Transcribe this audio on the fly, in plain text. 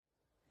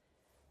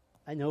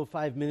I know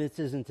 5 minutes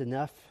isn't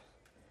enough.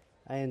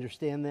 I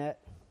understand that.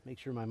 Make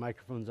sure my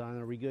microphone's on.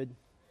 Are we good?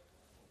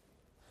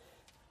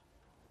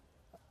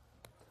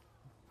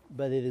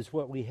 But it is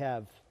what we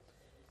have.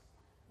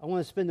 I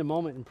want to spend a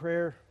moment in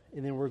prayer,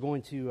 and then we're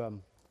going to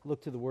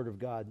look to the Word of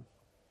God.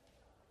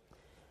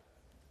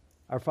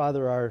 Our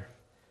Father, our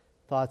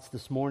thoughts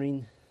this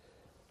morning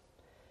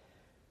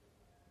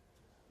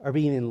are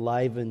being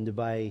enlivened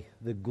by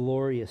the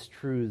glorious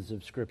truths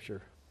of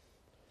Scripture.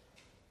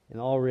 And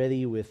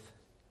already with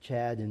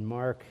Chad and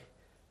Mark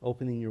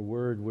opening your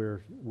Word,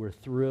 we're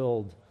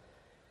thrilled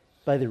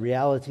by the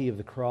reality of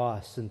the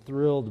cross and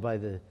thrilled by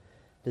the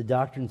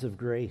doctrines of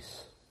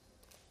grace.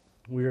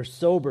 We are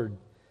sobered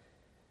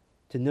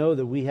to know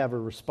that we have a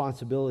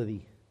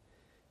responsibility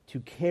to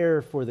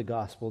care for the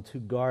gospel, to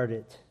guard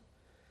it,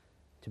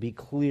 to be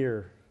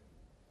clear,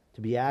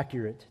 to be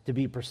accurate, to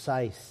be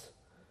precise.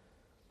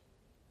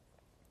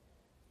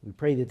 We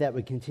pray that that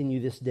would continue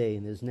this day,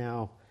 and as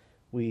now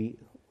we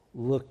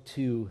look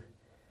to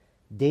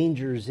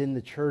dangers in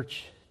the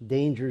church,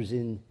 dangers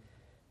in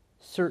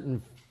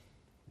certain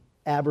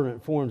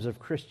aberrant forms of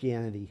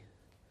Christianity,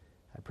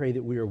 I pray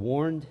that we are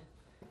warned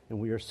and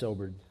we are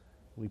sobered.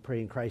 We pray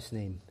in Christ's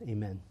name,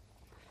 amen.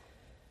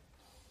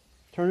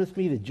 Turn with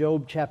me to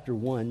Job chapter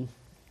 1.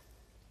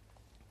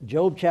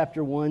 Job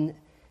chapter 1,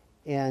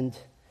 and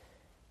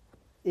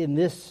in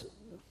this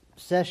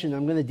session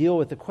I'm going to deal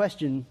with the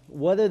question,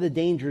 what are the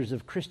dangers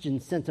of Christian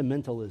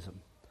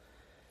sentimentalism?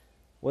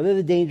 What are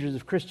the dangers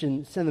of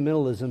Christian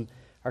sentimentalism?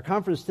 Our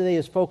conference today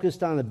is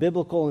focused on a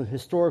biblical and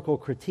historical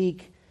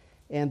critique,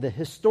 and the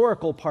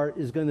historical part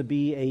is going to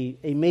be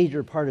a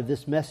major part of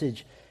this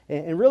message.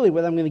 And really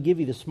what I'm going to give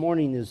you this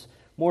morning is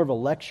more of a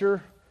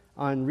lecture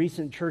on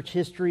recent church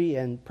history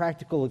and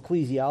practical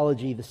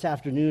ecclesiology. This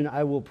afternoon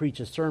I will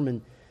preach a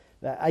sermon.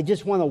 I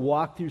just want to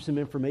walk through some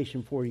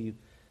information for you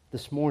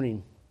this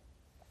morning.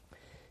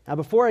 Now,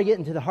 before I get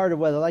into the heart of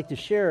what I'd like to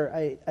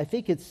share, I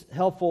think it's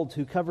helpful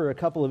to cover a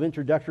couple of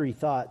introductory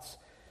thoughts.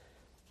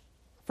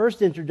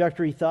 First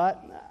introductory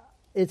thought,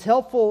 it's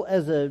helpful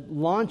as a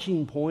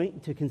launching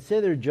point to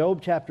consider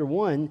Job chapter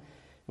 1. And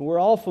we're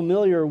all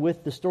familiar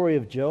with the story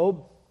of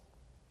Job.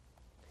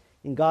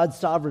 In God's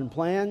sovereign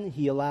plan,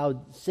 He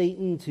allowed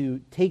Satan to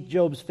take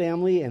Job's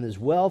family and his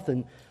wealth.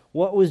 And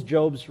what was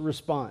Job's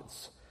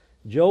response?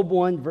 Job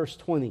 1, verse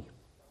 20.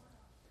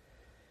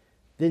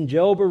 Then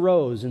Job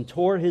arose and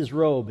tore his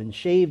robe and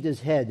shaved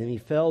his head, and he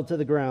fell to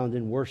the ground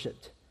and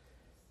worshipped.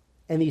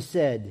 And he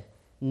said,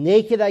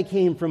 Naked I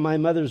came from my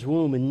mother's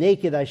womb, and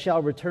naked I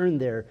shall return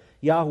there.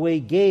 Yahweh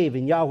gave,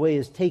 and Yahweh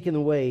has taken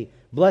away.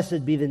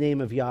 Blessed be the name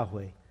of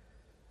Yahweh.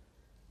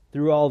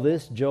 Through all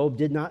this, Job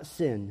did not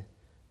sin,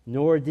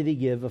 nor did he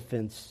give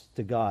offense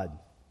to God.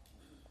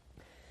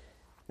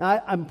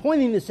 Now, I'm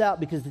pointing this out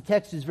because the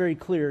text is very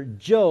clear.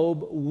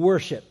 Job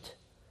worshipped.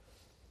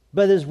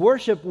 But his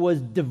worship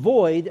was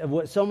devoid of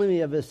what so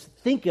many of us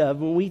think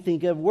of when we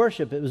think of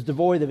worship. It was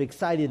devoid of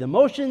excited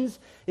emotions.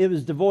 It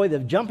was devoid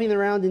of jumping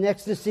around in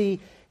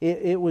ecstasy.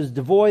 It was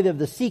devoid of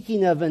the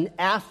seeking of an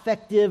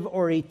affective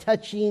or a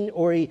touching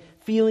or a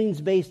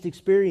feelings-based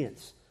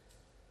experience.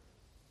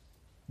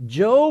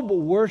 Job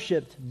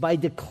worshipped by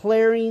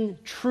declaring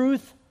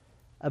truth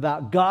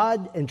about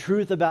God and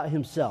truth about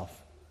himself.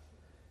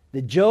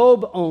 That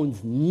Job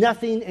owns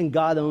nothing and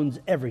God owns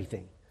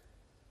everything.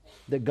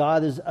 That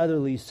God is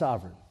utterly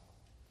sovereign.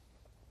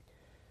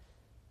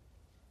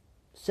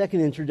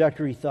 Second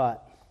introductory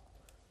thought.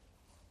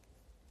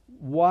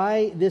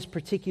 Why this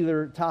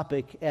particular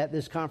topic at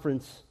this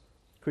conference,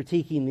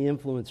 critiquing the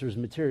influencers'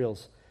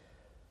 materials?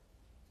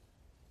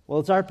 Well,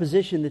 it's our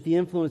position that the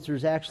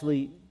influencers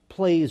actually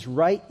plays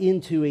right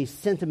into a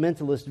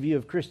sentimentalist view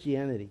of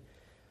Christianity.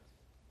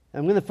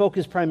 I'm going to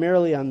focus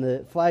primarily on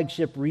the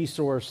flagship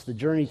resource, The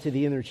Journey to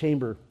the Inner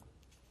Chamber.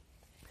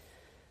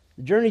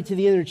 The Journey to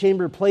the Inner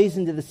Chamber plays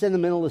into the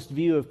sentimentalist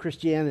view of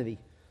Christianity.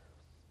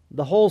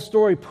 The whole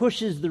story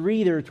pushes the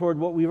reader toward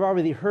what we've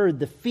already heard,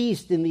 the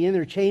feast in the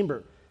inner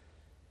chamber.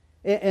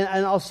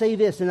 And I'll say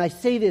this, and I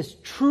say this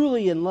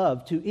truly in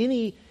love to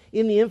any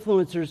in the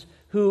influencers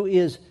who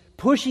is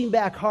pushing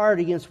back hard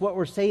against what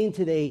we're saying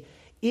today.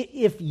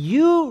 If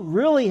you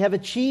really have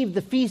achieved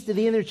the feast of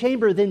the inner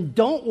chamber, then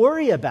don't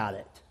worry about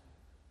it.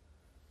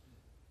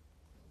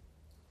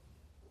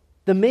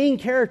 The main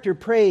character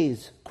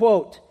prays,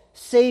 quote,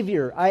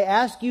 Savior, I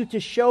ask you to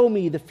show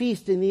me the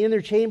feast in the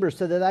inner chamber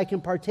so that I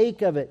can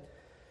partake of it.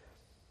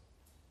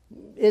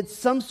 It's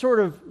some sort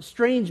of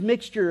strange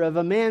mixture of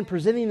a man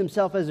presenting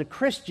himself as a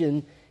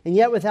Christian and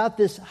yet without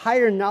this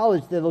higher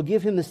knowledge that will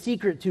give him the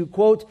secret to,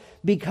 quote,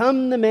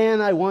 become the man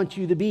I want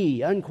you to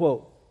be,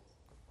 unquote.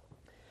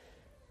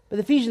 But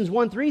Ephesians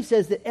 1:3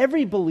 says that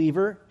every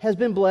believer has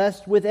been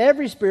blessed with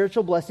every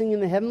spiritual blessing in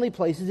the heavenly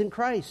places in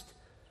Christ.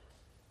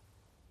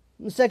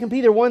 And 2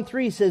 Peter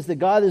 1:3 says that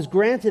God has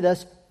granted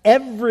us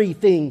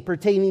everything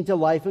pertaining to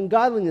life and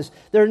godliness.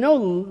 There are no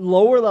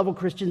lower level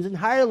Christians and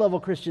higher level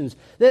Christians.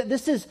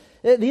 This is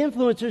the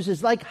influencers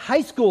is like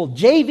high school,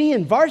 JV,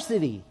 and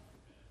varsity.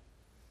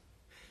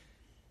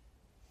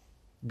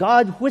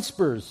 God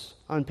whispers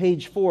on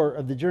page 4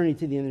 of the Journey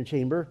to the Inner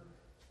Chamber.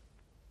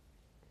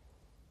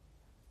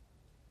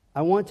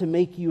 I want to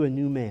make you a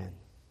new man.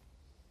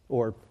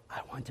 Or,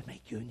 I want to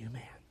make you a new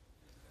man.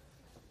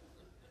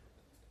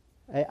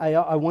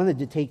 I wanted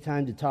to take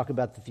time to talk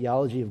about the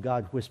theology of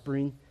God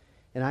whispering,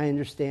 and I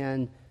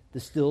understand the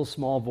still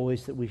small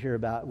voice that we hear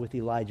about with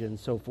Elijah and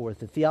so forth.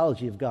 The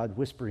theology of God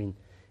whispering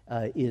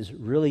is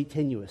really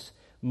tenuous.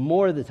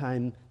 More of the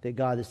time that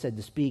God is said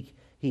to speak,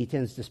 he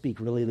tends to speak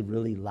really,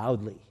 really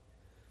loudly.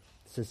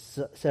 It's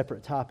a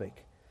separate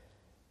topic.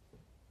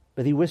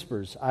 But he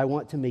whispers, I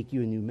want to make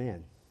you a new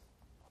man.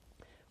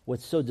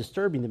 What's so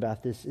disturbing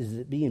about this is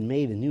that being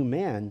made a new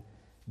man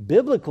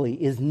biblically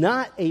is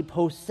not a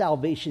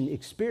post-salvation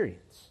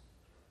experience.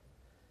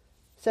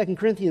 2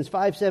 Corinthians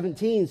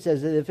 5:17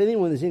 says that if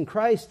anyone is in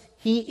Christ,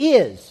 he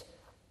is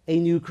a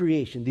new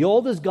creation. The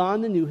old is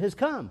gone, the new has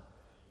come.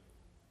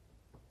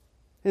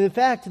 And in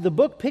fact, the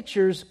book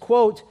pictures,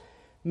 quote,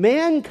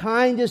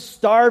 mankind is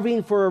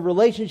starving for a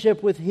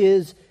relationship with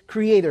his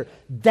Creator.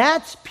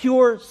 That's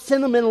pure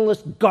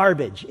sentimentalist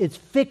garbage. It's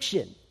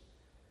fiction.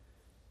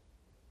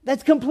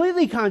 That's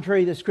completely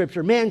contrary to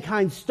Scripture.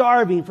 Mankind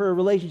starving for a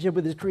relationship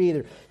with his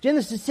Creator.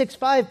 Genesis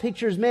 6:5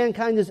 pictures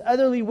mankind as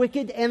utterly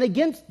wicked and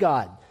against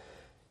God.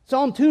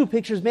 Psalm 2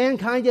 pictures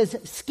mankind as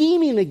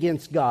scheming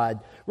against God.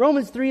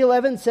 Romans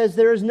 3:11 says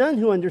there is none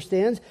who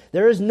understands.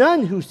 There is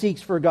none who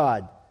seeks for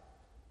God.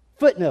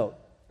 Footnote,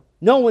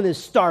 no one is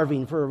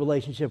starving for a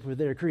relationship with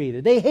their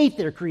Creator. They hate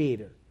their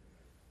Creator.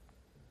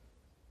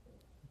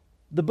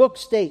 The book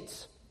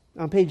states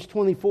on page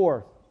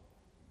 24,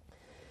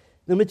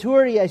 the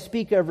maturity I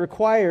speak of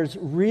requires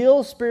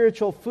real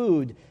spiritual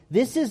food.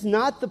 This is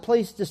not the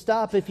place to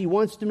stop if he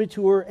wants to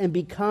mature and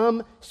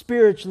become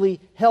spiritually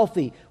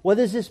healthy. What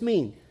does this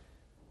mean?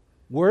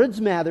 Words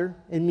matter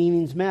and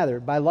meanings matter.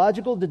 By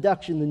logical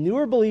deduction, the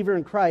newer believer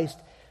in Christ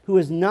who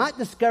has not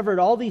discovered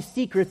all these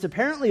secrets,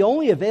 apparently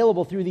only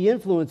available through the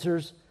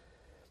influencers,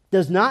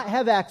 does not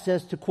have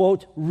access to,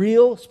 quote,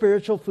 real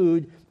spiritual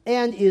food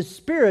and is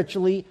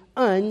spiritually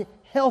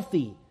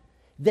unhealthy.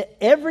 That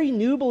every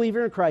new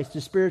believer in Christ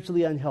is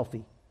spiritually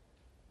unhealthy.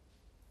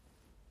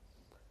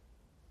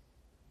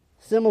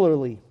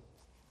 Similarly,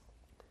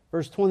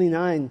 verse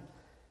 29,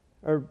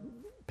 or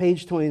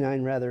page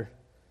 29 rather,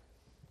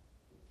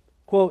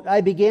 quote,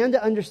 I began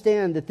to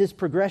understand that this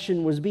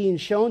progression was being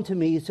shown to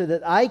me so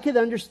that I could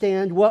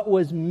understand what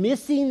was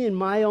missing in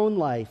my own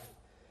life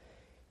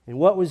and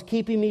what was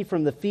keeping me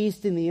from the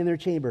feast in the inner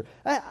chamber.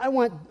 I'm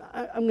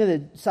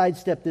going to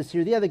sidestep this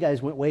here. The other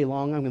guys went way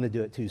long. I'm going to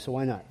do it too, so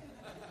why not?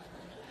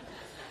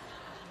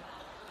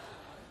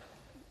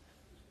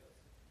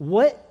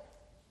 What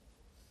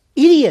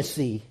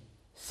idiocy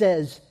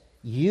says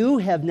you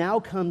have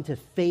now come to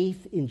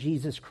faith in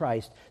Jesus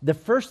Christ? The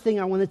first thing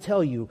I want to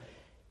tell you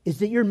is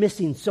that you're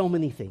missing so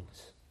many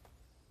things.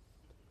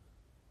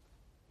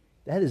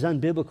 That is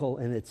unbiblical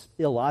and it's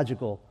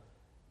illogical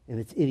and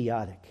it's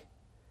idiotic.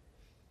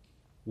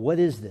 What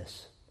is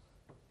this?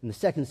 In the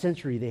 2nd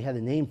century, they had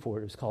a name for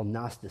it. It was called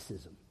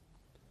Gnosticism.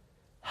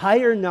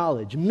 Higher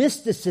knowledge,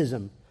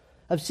 mysticism,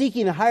 of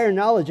seeking a higher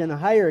knowledge and a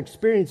higher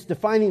experience,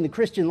 defining the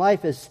Christian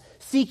life as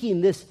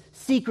seeking this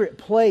secret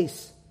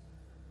place.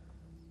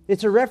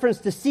 It's a reference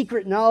to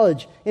secret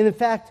knowledge. And in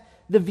fact,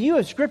 the view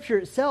of Scripture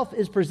itself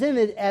is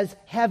presented as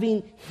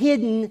having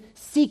hidden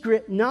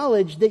secret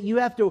knowledge that you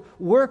have to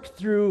work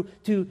through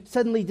to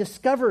suddenly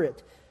discover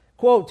it.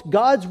 Quote,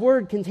 God's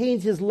Word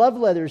contains His love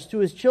letters to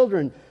His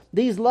children.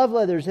 These love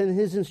letters and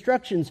His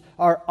instructions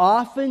are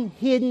often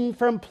hidden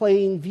from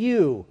plain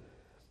view.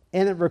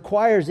 And it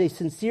requires a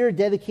sincere,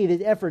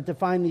 dedicated effort to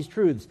find these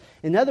truths.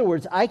 In other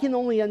words, I can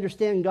only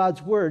understand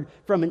God's Word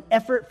from an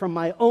effort from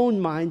my own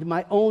mind,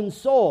 my own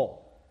soul.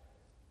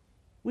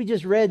 We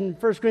just read in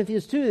 1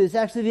 Corinthians 2, it's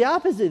actually the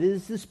opposite. It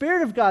is the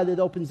Spirit of God that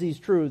opens these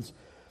truths.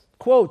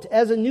 Quote,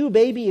 as a new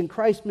baby in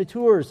Christ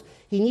matures,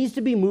 he needs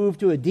to be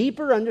moved to a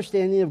deeper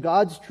understanding of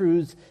God's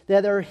truths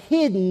that are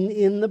hidden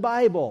in the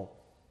Bible.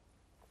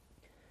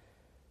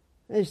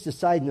 And just a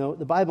side note,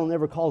 the Bible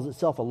never calls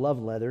itself a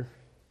love letter.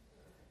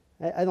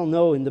 I don't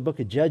know in the book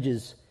of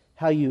Judges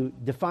how you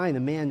define a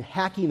man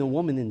hacking a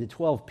woman into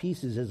 12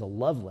 pieces as a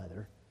love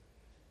letter.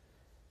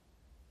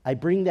 I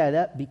bring that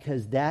up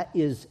because that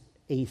is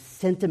a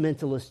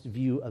sentimentalist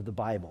view of the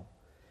Bible.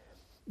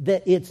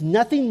 That it's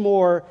nothing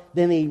more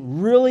than a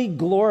really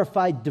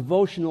glorified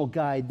devotional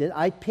guide that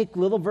I pick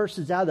little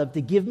verses out of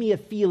to give me a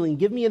feeling,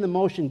 give me an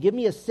emotion, give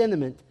me a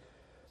sentiment.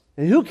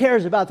 And who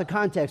cares about the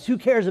context? Who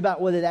cares about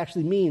what it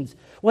actually means?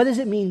 What does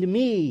it mean to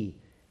me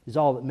is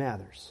all that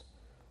matters.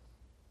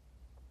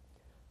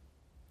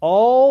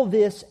 All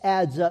this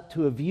adds up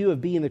to a view of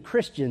being a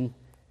Christian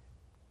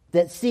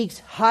that seeks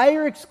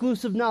higher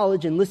exclusive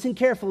knowledge, and listen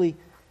carefully,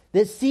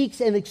 that seeks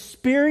an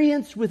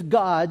experience with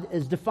God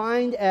as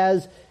defined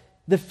as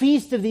the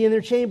feast of the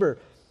inner chamber.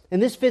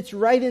 And this fits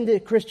right into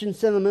Christian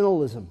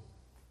sentimentalism.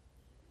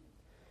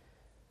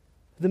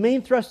 The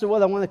main thrust of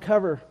what I want to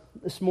cover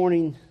this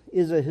morning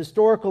is a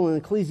historical and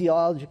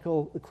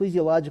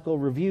ecclesiological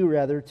review,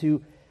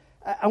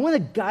 I want to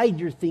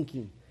guide your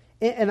thinking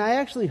And I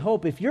actually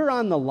hope if you're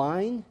on the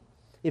line,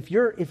 if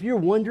you're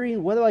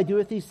wondering, what do I do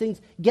with these things?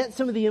 Get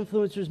some of the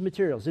influencers'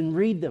 materials and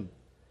read them.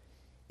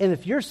 And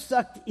if you're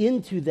sucked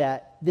into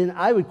that, then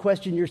I would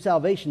question your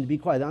salvation, to be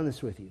quite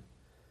honest with you.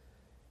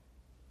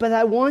 But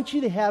I want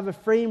you to have a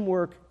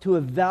framework to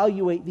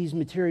evaluate these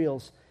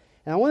materials.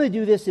 And I want to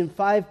do this in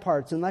 5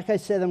 parts. And like I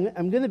said,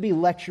 I'm going to be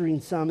lecturing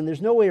some, and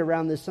there's no way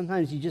around this.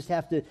 Sometimes you just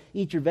have to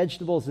eat your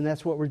vegetables, and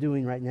that's what we're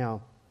doing right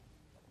now.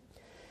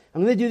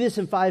 I'm going to do this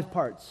in 5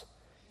 parts.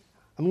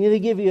 I'm going to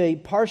give you a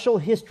partial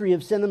history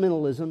of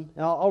sentimentalism.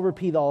 I'll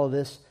repeat all of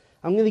this.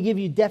 I'm going to give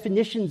you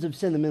definitions of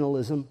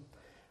sentimentalism.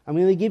 I'm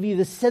going to give you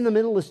the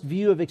sentimentalist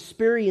view of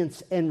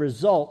experience and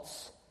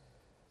results.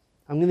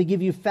 I'm going to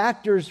give you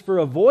factors for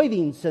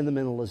avoiding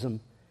sentimentalism.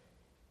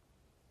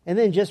 And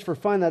then just for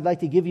fun, I'd like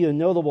to give you a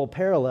notable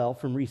parallel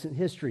from recent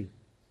history,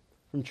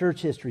 from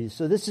church history.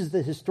 So this is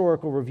the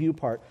historical review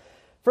part.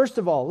 First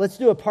of all, let's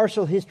do a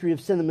partial history of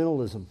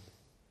sentimentalism.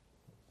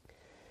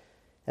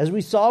 As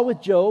we saw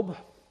with Job,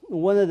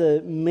 one of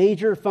the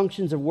major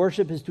functions of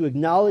worship is to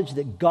acknowledge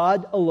that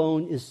God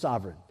alone is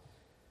sovereign.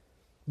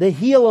 That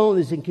He alone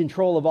is in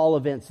control of all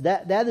events.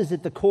 That is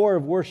at the core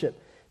of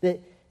worship.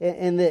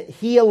 And that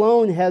He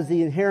alone has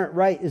the inherent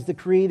right as the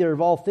creator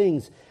of all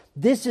things.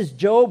 This is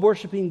Job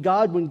worshiping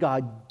God when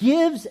God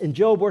gives, and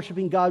Job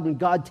worshiping God when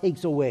God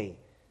takes away.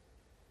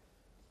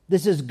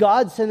 This is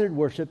God-centered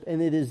worship,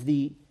 and it is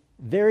the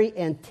very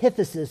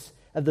antithesis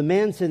of the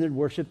man-centered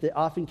worship that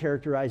often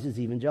characterizes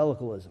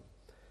evangelicalism.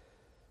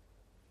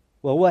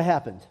 Well, what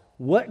happened?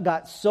 What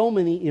got so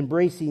many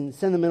embracing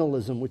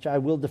sentimentalism, which I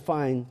will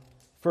define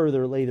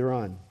further later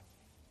on?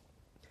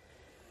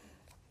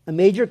 A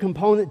major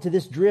component to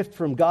this drift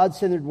from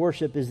God-centered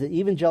worship is that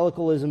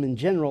evangelicalism in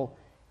general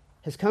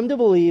has come to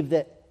believe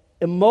that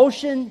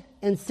emotion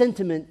and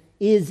sentiment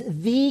is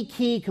the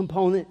key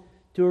component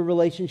to a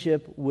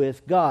relationship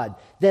with God.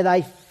 That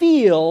I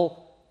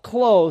feel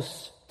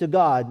close to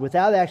God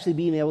without actually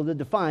being able to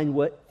define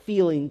what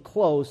feeling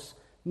close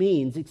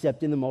means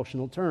except in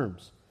emotional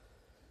terms.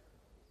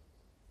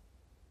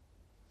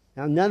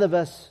 Now, none of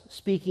us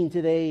speaking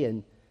today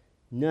and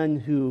none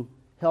who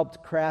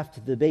helped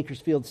craft the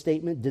Bakersfield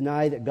Statement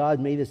deny that God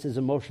made us as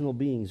emotional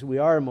beings. We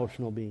are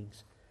emotional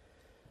beings.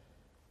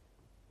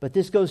 But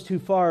this goes too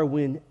far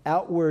when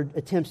outward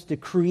attempts to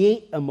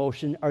create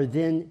emotion are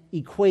then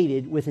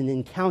equated with an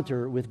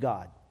encounter with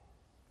God.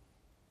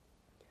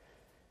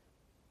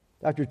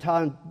 Dr.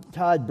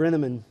 Todd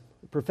Brenneman,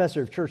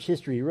 professor of church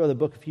history, wrote a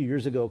book a few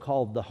years ago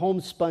called The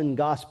Homespun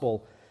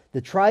Gospel, The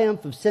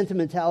Triumph of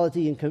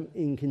Sentimentality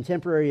in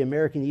Contemporary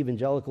American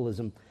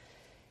Evangelicalism.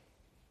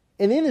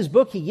 And in his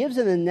book, he gives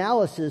an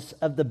analysis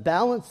of the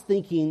balanced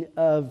thinking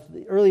of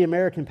the early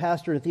American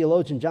pastor and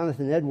theologian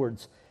Jonathan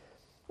Edwards.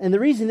 And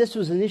the reason this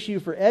was an issue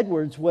for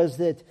Edwards was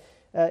that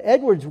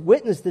Edwards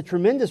witnessed the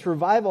tremendous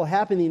revival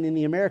happening in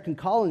the American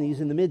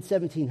colonies in the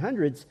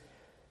mid-1700s.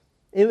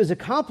 It was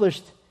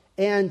accomplished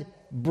and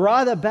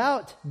brought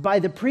about by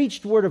the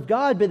preached word of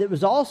God, but it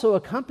was also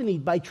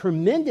accompanied by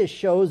tremendous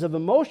shows of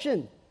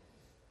emotion.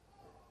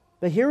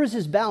 But here is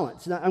his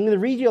balance. Now, I'm going to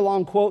read you a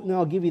long quote, and then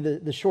I'll give you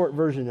the short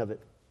version of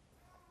it.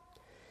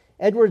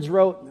 Edwards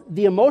wrote,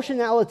 "The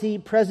emotionality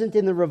present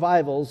in the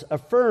revivals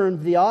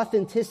affirmed the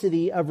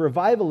authenticity of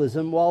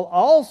revivalism while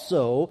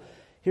also,"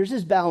 here's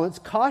his balance,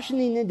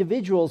 "cautioning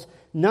individuals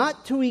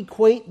not to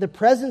equate the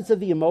presence of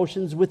the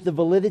emotions with the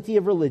validity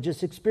of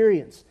religious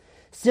experience.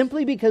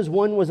 Simply because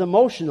one was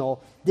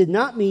emotional did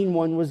not mean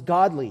one was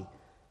godly."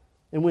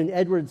 And when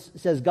Edwards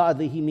says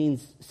godly, he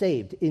means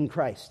saved in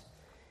Christ.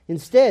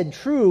 "Instead,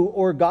 true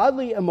or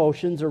godly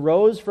emotions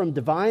arose from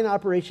divine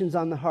operations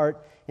on the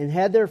heart and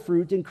had their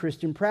fruit in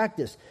Christian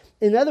practice."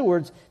 In other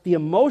words, the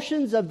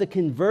emotions of the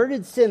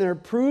converted sinner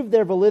proved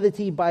their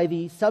validity by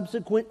the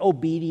subsequent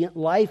obedient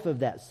life of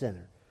that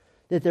sinner,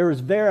 that there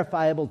was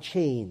verifiable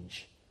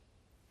change.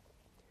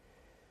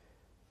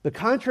 But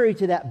contrary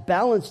to that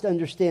balanced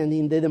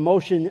understanding that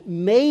emotion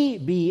may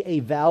be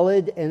a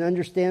valid and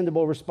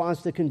understandable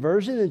response to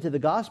conversion and to the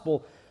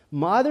gospel,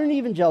 modern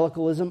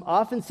evangelicalism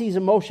often sees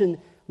emotion,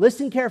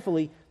 listen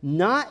carefully,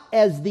 not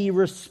as the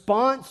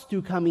response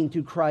to coming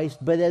to Christ,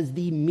 but as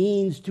the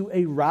means to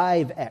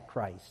arrive at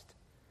Christ.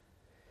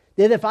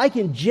 That if I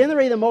can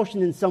generate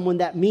emotion in someone,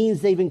 that means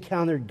they've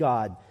encountered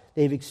God.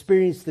 They've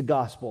experienced the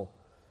gospel.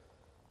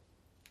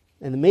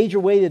 And the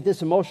major way that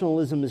this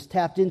emotionalism is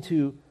tapped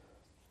into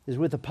is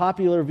with a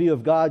popular view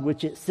of God,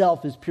 which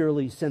itself is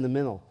purely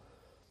sentimental.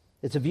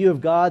 It's a view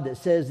of God that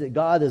says that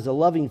God is a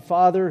loving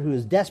father who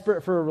is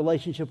desperate for a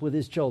relationship with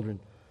his children.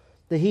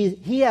 That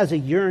he has a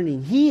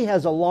yearning, he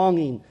has a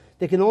longing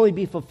that can only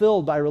be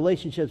fulfilled by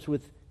relationships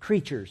with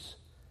creatures.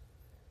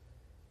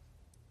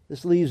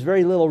 This leaves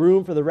very little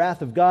room for the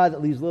wrath of God.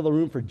 It leaves little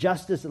room for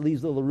justice. It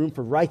leaves little room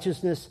for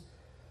righteousness.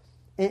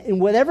 And in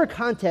whatever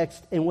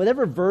context and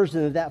whatever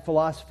version of that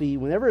philosophy,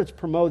 whenever it's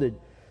promoted,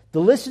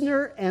 the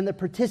listener and the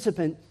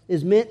participant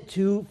is meant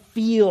to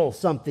feel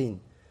something.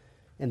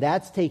 And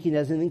that's taken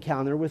as an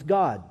encounter with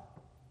God.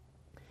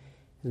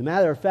 As a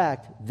matter of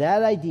fact,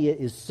 that idea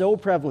is so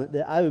prevalent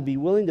that I would be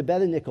willing to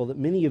bet a nickel that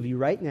many of you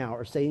right now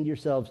are saying to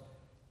yourselves,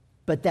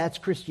 but that's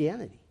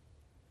Christianity.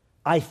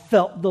 I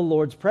felt the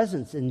Lord's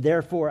presence, and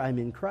therefore I'm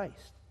in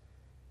Christ.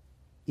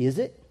 Is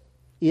it?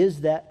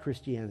 Is that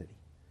Christianity?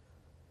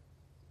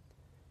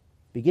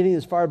 Beginning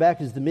as far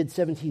back as the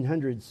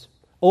mid-1700s,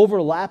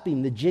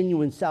 overlapping the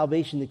genuine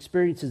salvation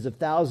experiences of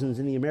thousands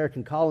in the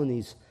American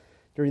colonies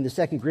during the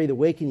Second Great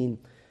Awakening,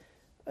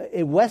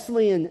 a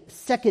Wesleyan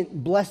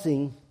second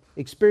blessing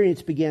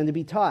experience began to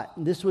be taught.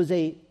 This was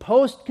a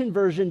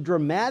post-conversion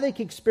dramatic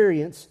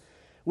experience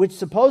which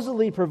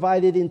supposedly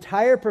provided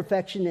entire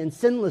perfection and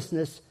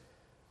sinlessness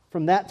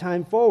from that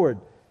time forward.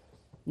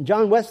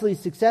 John Wesley's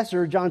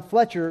successor, John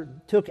Fletcher,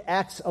 took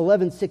Acts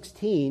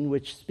 11:16,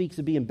 which speaks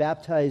of being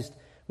baptized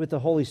with the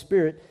Holy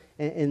Spirit,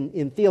 and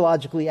in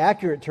theologically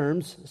accurate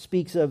terms,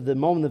 speaks of the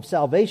moment of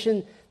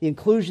salvation, the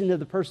inclusion of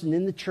the person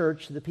in the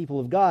church, the people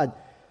of God.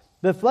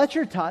 But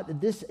Fletcher taught that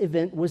this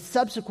event was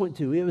subsequent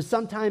to, it was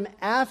sometime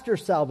after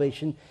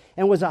salvation,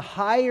 and was a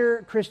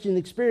higher Christian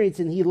experience,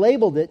 and he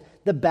labeled it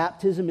the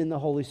baptism in the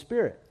Holy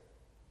Spirit.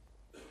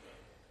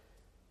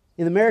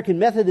 In American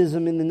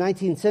Methodism in the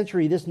 19th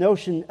century, this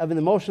notion of an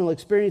emotional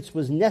experience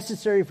was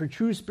necessary for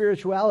true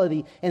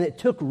spirituality, and it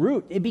took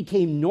root. It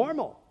became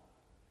normal.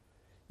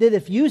 That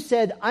if you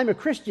said, I'm a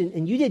Christian,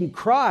 and you didn't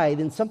cry,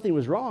 then something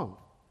was wrong.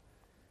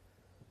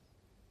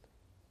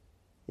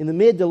 In the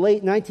mid to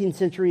late 19th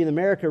century in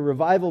America,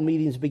 revival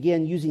meetings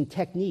began using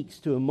techniques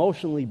to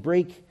emotionally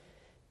break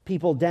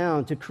people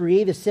down, to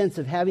create a sense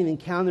of having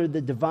encountered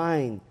the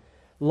divine.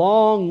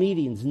 Long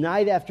meetings,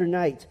 night after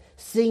night,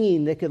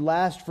 singing that could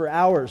last for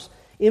hours,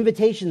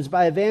 invitations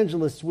by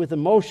evangelists with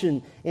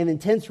emotion and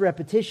intense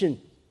repetition.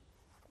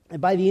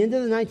 And by the end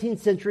of the 19th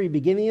century,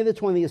 beginning of the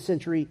 20th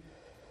century,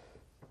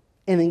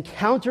 an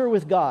encounter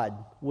with God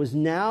was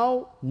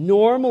now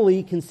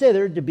normally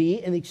considered to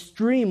be an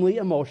extremely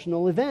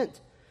emotional event.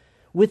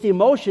 With the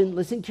emotion,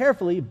 listen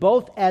carefully,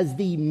 both as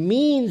the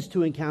means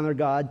to encounter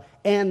God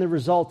and the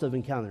result of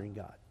encountering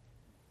God.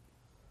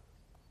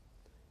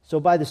 So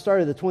by the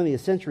start of the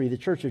 20th century, the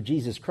Church of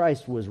Jesus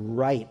Christ was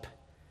ripened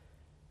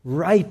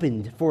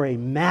for a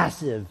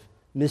massive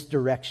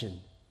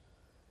misdirection.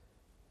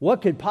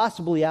 What could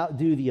possibly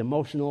outdo the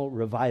emotional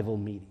revival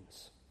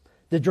meetings?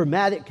 The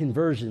dramatic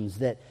conversions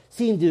that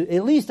seemed to,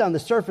 at least on the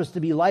surface, to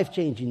be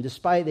life-changing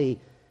despite a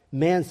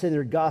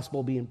man-centered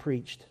gospel being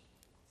preached.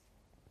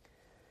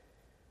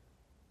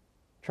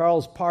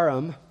 Charles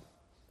Parham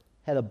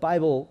had a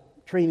Bible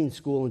training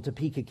school in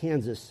Topeka,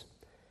 Kansas.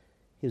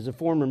 He was a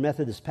former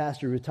Methodist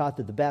pastor who taught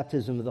that the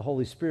baptism of the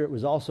Holy Spirit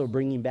was also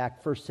bringing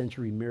back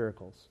first-century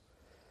miracles.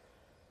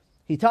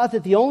 He taught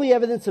that the only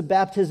evidence of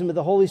baptism of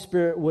the Holy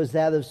Spirit was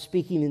that of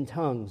speaking in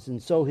tongues.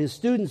 And so his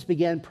students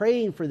began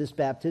praying for this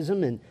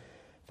baptism, and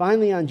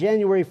finally on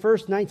January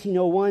 1st,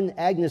 1901,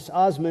 Agnes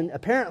Osmond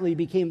apparently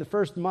became the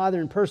first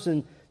modern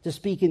person to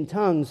speak in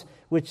tongues,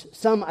 which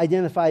some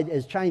identified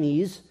as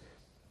Chinese.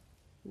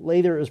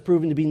 Later it was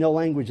proven to be no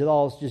language at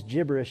all, it's just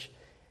gibberish.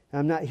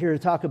 I'm not here to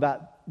talk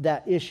about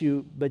that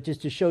issue, but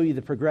just to show you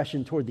the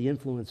progression toward the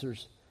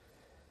influencers.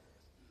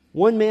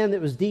 One man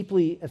that was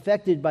deeply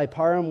affected by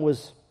Parham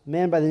was a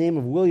man by the name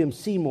of William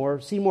Seymour.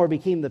 Seymour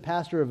became the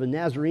pastor of a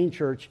Nazarene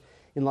church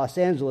in Los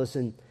Angeles,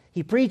 and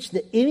he preached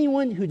that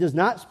anyone who does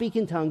not speak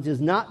in tongues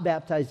is not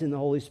baptized in the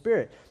Holy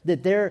Spirit,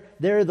 that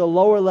they're the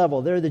lower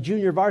level, they're the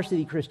junior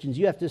varsity Christians.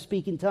 You have to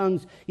speak in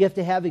tongues, you have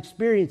to have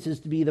experiences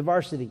to be the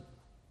varsity.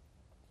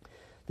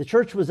 The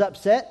church was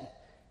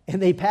upset,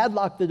 and they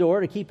padlocked the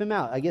door to keep him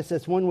out. I guess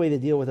that's one way to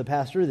deal with a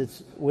pastor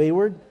that's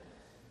wayward.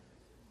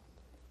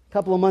 A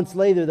couple of months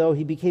later, though,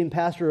 he became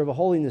pastor of a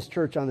holiness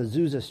church on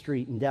Azusa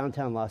Street in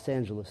downtown Los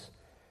Angeles.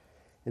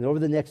 And over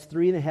the next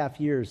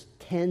 3.5 years,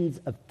 tens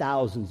of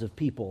thousands of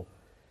people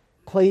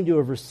claimed to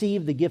have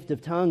received the gift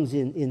of tongues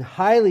in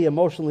highly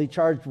emotionally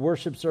charged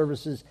worship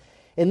services,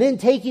 and then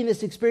taking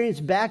this experience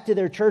back to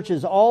their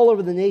churches all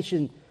over the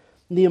nation.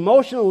 The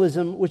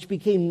emotionalism, which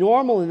became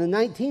normal in the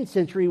 19th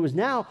century, was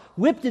now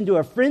whipped into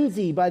a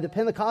frenzy by the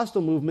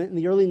Pentecostal movement in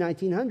the early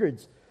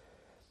 1900s.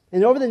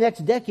 And over the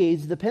next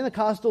decades, the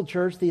Pentecostal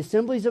church, the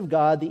Assemblies of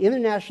God, the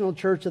International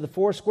Church of the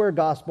Foursquare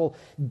Gospel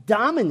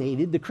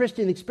dominated the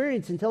Christian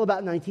experience until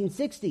about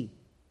 1960.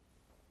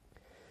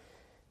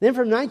 Then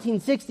from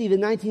 1960 to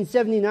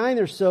 1979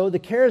 or so, the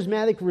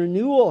charismatic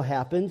renewal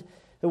happened,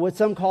 what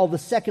some call the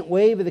second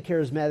wave of the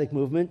charismatic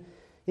movement.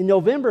 In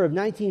November of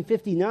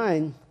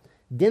 1959,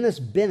 Dennis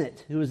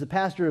Bennett, who was the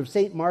pastor of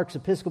St. Mark's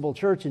Episcopal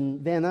Church in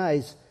Van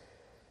Nuys,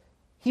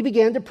 he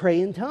began to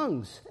pray in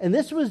tongues. And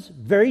this was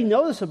very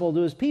noticeable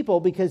to his people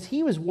because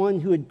he was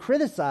one who had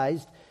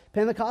criticized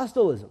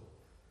Pentecostalism.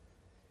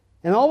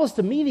 And almost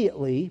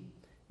immediately,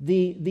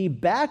 the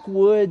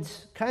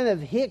backwoods, kind of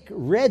hick,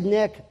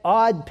 redneck,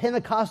 odd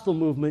Pentecostal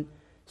movement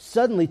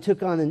suddenly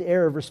took on an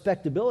air of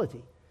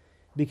respectability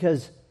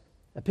because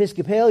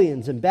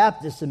Episcopalians and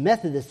Baptists and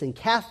Methodists and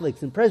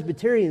Catholics and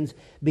Presbyterians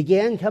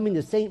began coming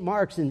to St.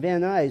 Mark's in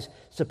Van Nuys,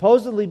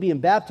 supposedly being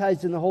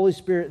baptized in the Holy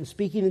Spirit and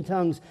speaking in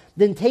tongues,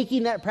 then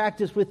taking that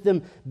practice with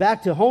them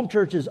back to home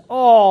churches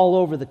all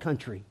over the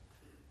country.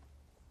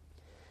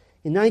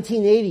 In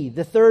 1980,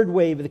 the third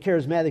wave of the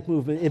charismatic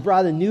movement, it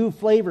brought a new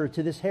flavor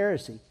to this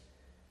heresy.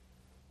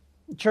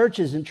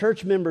 Churches and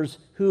church members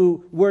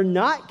who were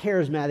not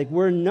charismatic,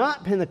 were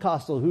not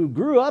Pentecostal, who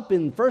grew up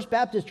in First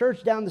Baptist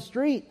Church down the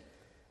street,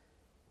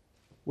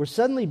 were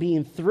suddenly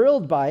being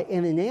thrilled by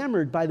and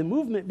enamored by the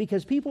movement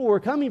because people were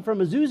coming from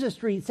Azusa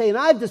Street saying,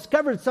 I've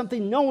discovered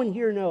something no one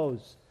here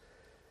knows.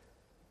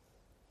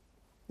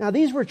 Now,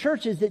 these were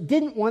churches that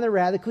didn't want to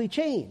radically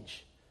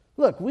change.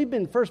 Look, we've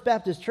been First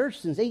Baptist Church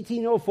since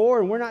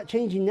 1804, and we're not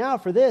changing now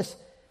for this.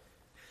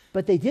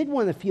 But they did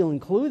want to feel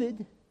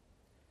included.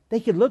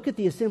 They could look at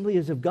the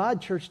Assemblies of God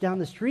church down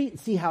the street and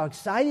see how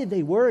excited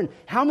they were and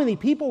how many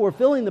people were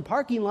filling the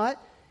parking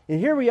lot. And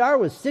here we are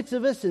with 6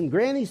 of us and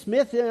Granny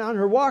Smith on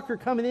her walker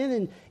coming in,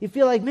 and you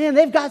feel like, man,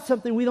 they've got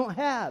something we don't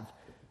have.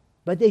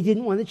 But they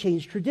didn't want to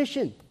change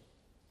tradition.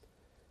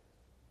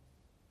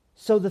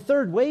 So the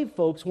third wave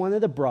folks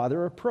wanted a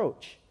broader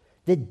approach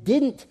that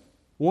didn't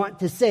want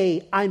to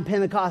say, I'm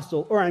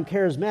Pentecostal or I'm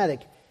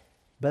charismatic,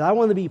 but I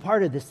want to be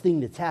part of this thing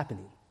that's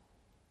happening.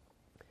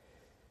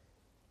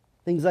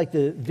 Things like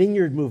the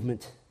Vineyard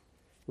movement,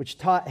 which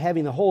taught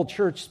having the whole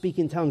church speak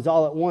in tongues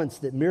all at once,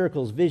 that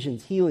miracles,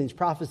 visions, healings,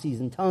 prophecies,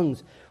 and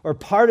tongues are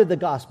part of the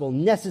gospel,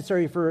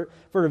 necessary for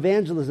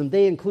evangelism.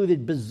 They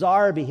included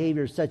bizarre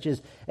behaviors such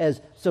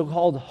as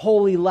so-called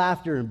holy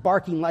laughter and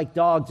barking like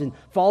dogs and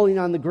falling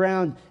on the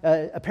ground,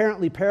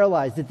 apparently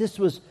paralyzed, that this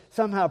was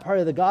somehow part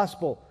of the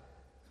gospel.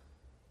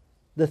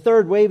 The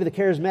third wave of the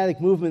charismatic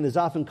movement is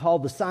often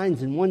called the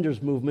signs and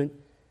wonders movement,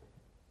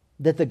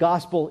 that the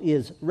gospel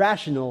is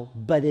rational,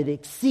 but it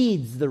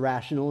exceeds the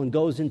rational and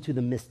goes into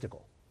the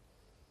mystical.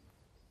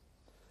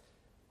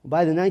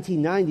 By the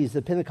 1990s,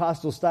 the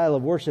Pentecostal style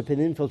of worship had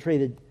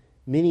infiltrated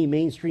many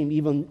mainstream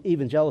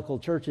evangelical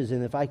churches,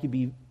 and if I could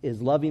be as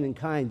loving and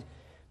kind,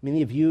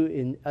 many of you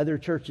in other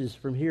churches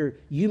from here,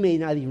 you may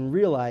not even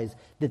realize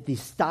that the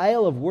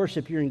style of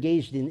worship you're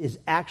engaged in is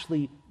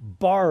actually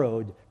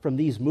borrowed from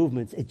these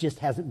movements. It just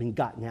hasn't been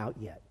gotten out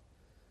yet.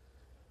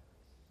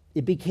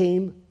 It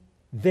became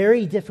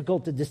very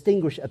difficult to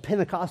distinguish a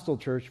Pentecostal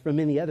church from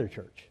any other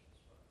church.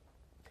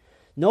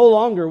 No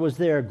longer was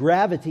there a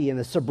gravity and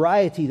a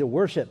sobriety to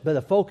worship, but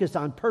a focus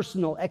on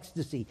personal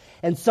ecstasy.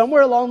 And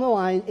somewhere along the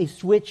line, a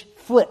switch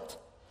flipped.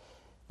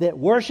 That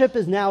worship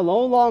is now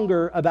no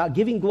longer about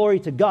giving glory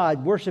to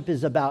God. Worship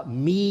is about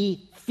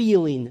me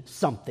feeling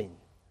something.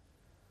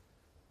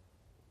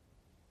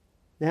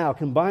 Now,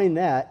 combine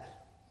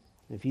that,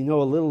 if you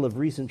know a little of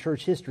recent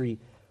church history,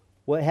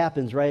 what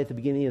happens right at the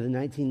beginning of the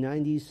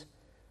 1990s?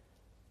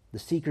 The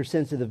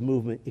seeker-sensitive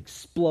movement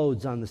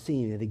explodes on the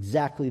scene at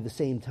exactly the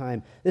same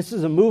time. This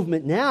is a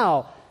movement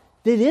now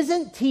that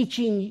isn't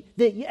teaching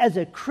that as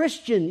a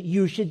Christian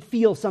you should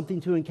feel something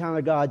to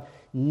encounter God.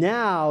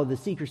 Now the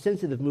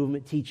seeker-sensitive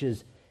movement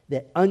teaches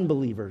that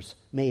unbelievers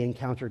may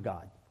encounter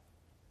God.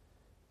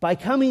 By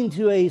coming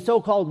to a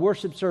so-called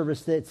worship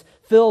service that's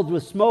filled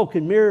with smoke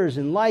and mirrors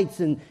and lights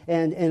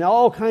and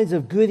all kinds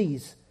of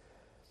goodies,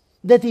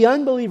 that the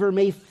unbeliever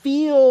may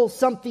feel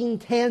something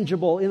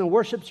tangible in a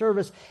worship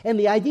service. And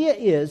the idea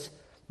is,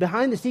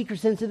 behind the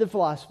seeker-sensitive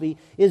philosophy,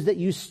 is that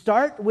you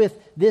start with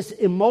this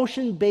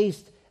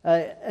emotion-based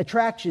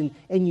attraction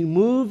and you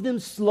move them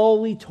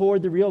slowly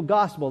toward the real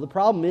gospel. The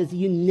problem is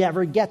you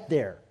never get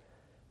there.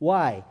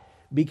 Why?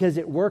 Because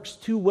it works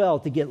too well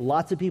to get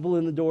lots of people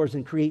in the doors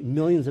and create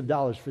millions of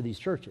dollars for these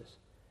churches.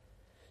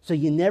 So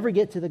you never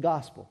get to the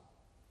gospel.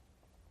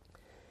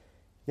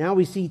 Now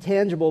we see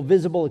tangible,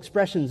 visible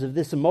expressions of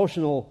this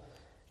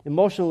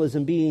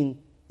emotionalism being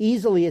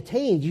easily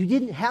attained. You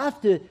didn't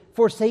have to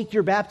forsake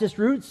your Baptist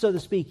roots, so to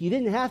speak. You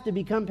didn't have to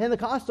become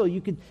Pentecostal.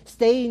 You could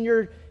stay in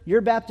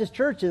your Baptist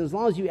church, and as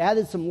long as you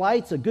added some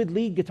lights, a good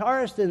lead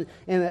guitarist,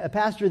 and a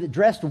pastor that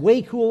dressed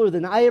way cooler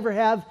than I ever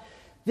have,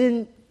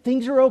 then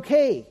things are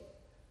okay.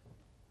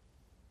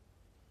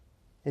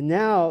 And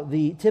now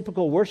the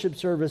typical worship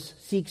service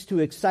seeks to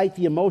excite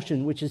the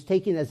emotion, which is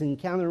taken as an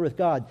encounter with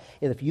God.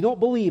 And if you don't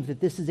believe that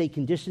this is a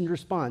conditioned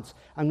response,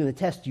 I'm going to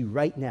test you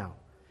right now.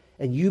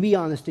 And you be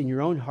honest in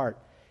your own heart.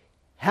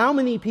 How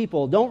many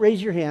people, don't raise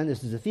your hand,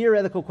 this is a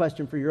theoretical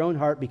question for your own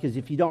heart, because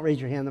if you don't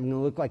raise your hand, I'm going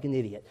to look like an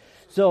idiot.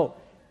 So,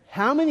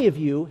 how many of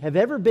you have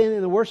ever been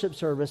in a worship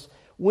service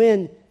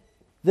when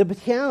the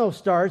piano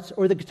starts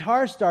or the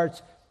guitar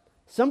starts,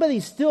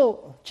 somebody's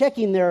still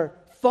checking their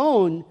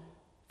phone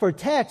for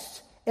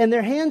texts, and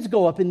their hands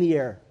go up in the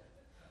air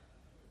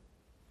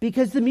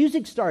because the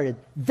music started?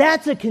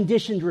 That's a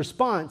conditioned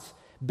response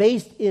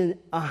based in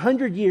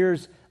 100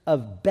 years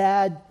of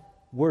bad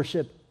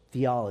worship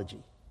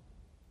theology.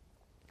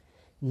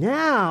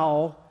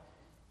 Now,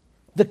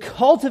 the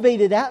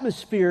cultivated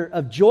atmosphere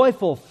of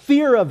joyful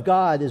fear of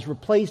God is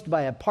replaced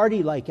by a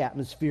party-like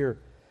atmosphere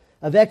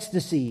of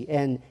ecstasy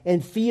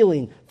and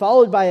feeling,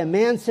 followed by a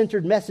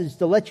man-centered message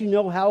to let you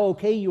know how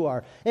okay you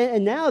are.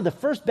 And now the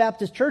First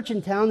Baptist Church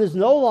in town is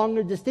no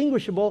longer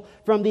distinguishable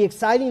from the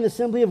exciting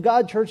Assembly of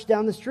God church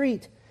down the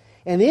street.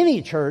 And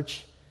any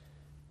church,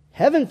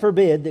 heaven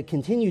forbid, that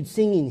continued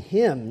singing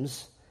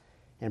hymns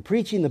and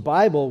preaching the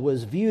Bible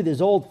was viewed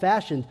as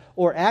old-fashioned,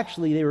 or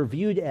actually they were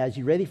viewed as,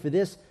 you ready for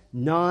this,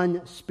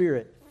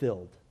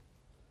 non-spirit-filled.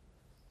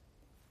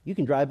 You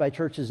can drive by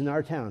churches in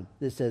our town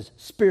that says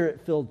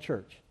Spirit-filled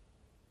church.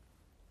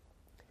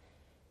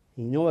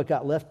 And you know what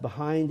got left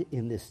behind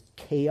in this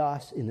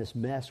chaos, in this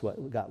mess?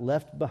 What got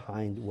left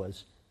behind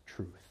was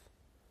truth.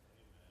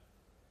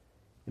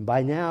 And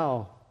by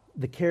now,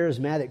 the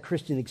charismatic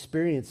Christian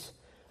experience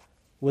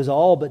was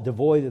all but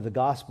devoid of the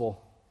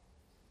gospel.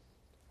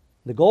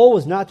 The goal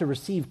was not to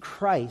receive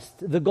Christ.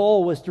 The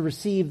goal was to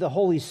receive the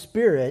Holy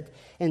Spirit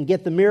and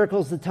get the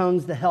miracles, the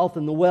tongues, the health,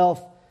 and the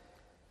wealth.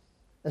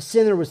 A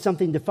sinner was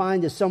something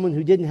defined as someone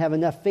who didn't have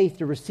enough faith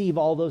to receive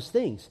all those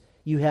things.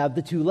 You have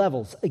the two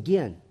levels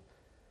again.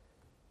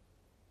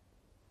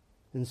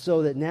 And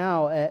so that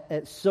now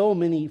at so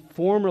many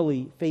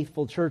formerly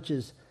faithful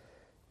churches,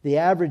 the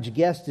average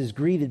guest is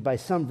greeted by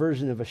some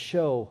version of a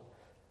show,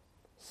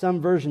 some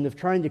version of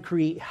trying to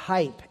create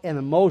hype and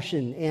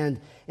emotion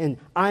and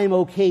I'm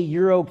okay,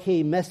 you're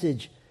okay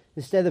message,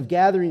 instead of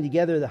gathering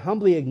together to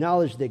humbly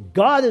acknowledge that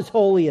God is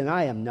holy and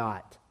I am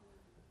not.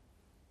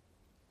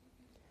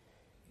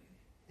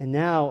 And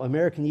now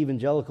American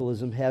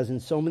evangelicalism has in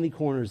so many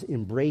corners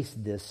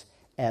embraced this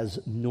as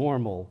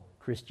normal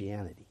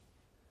Christianity.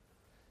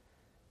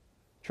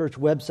 Church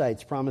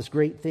websites promise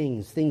great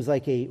things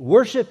like a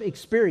worship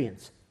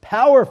experience,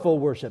 powerful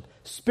worship,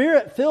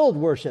 spirit-filled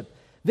worship,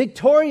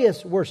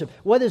 victorious worship.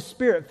 What is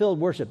spirit-filled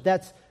worship?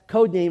 That's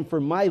code name for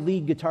my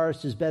lead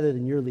guitarist is better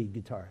than your lead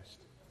guitarist.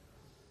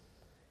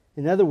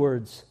 In other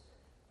words,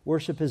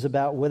 worship is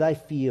about what I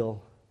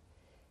feel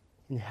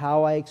and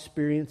how I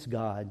experience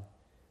God,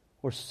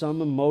 or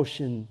some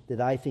emotion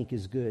that I think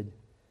is good.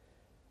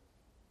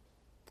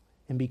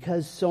 And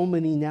because so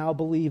many now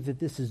believe that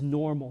this is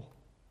normal,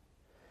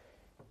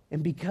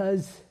 and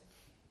because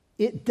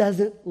it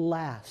doesn't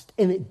last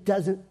and it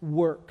doesn't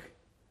work,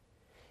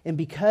 and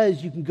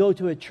because you can go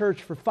to a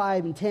church for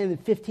 5 and 10 and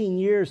 15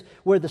 years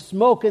where the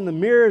smoke and the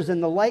mirrors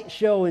and the light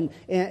show and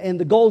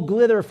the gold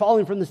glitter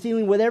falling from the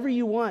ceiling, whatever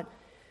you want,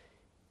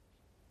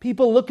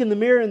 people look in the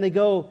mirror and they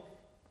go,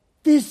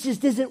 this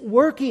just isn't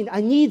working.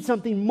 I need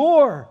something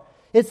more.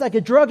 It's like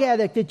a drug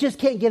addict that just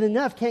can't get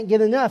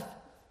enough.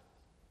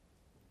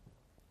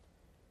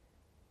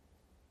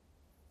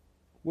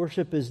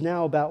 Worship is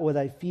now about what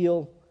I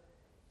feel,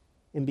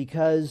 and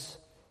because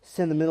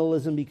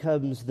sentimentalism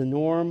becomes the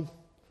norm,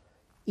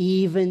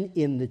 even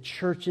in the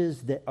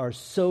churches that are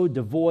so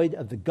devoid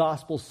of the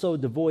gospel, so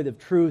devoid of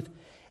truth,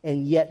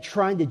 and yet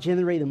trying to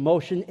generate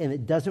emotion and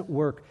it doesn't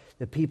work,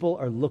 the people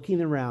are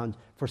looking around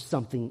for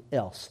something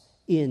else.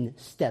 In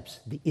steps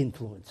the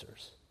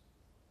influencers.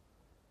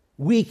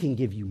 We can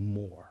give you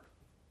more.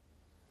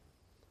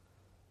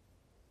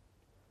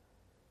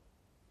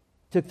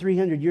 Took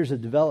 300 years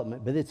of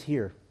development, but it's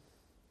here.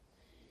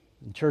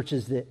 And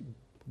churches that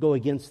go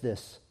against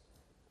this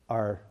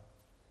are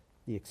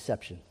the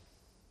exception.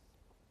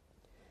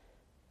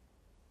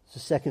 So,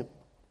 second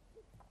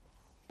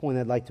point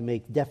I'd like to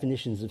make,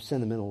 definitions of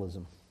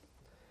sentimentalism.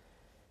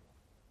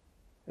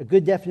 A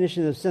good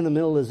definition of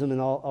sentimentalism, and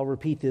I'll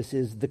repeat this,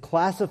 is the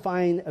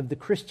classifying of the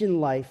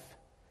Christian life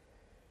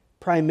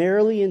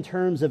primarily in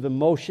terms of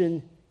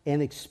emotion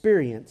and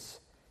experience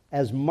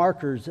as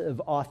markers of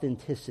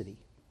authenticity.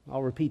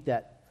 I'll repeat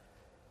that.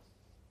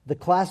 The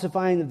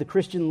classifying of the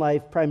Christian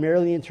life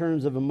primarily in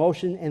terms of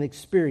emotion and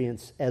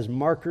experience as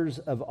markers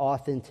of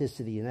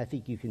authenticity. And I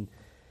think you can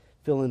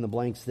fill in the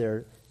blanks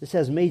there. This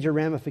has major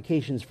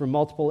ramifications for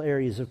multiple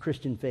areas of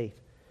Christian faith.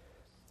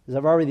 As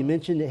I've already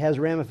mentioned, it has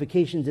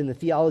ramifications in the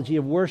theology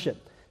of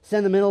worship.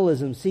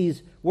 Sentimentalism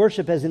sees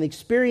worship as an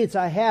experience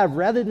I have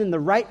rather than the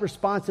right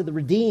response of the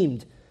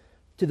redeemed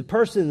to the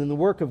person and the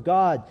work of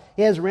God.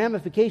 It has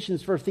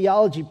ramifications for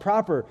theology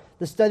proper,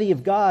 the study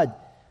of God.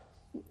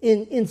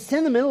 In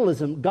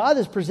sentimentalism, God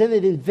is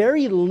presented in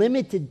very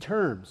limited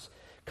terms.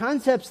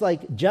 Concepts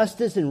like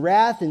justice and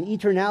wrath and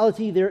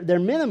eternality, they're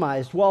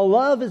minimized, while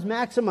love is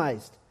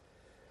maximized.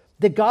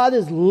 That God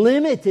is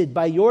limited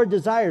by your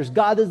desires.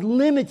 God is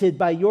limited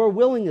by your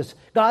willingness.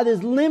 God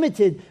is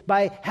limited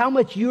by how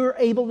much you're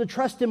able to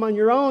trust Him on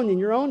your own, in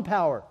your own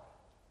power.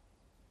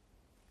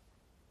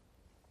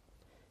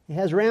 It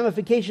has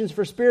ramifications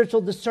for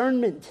spiritual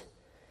discernment.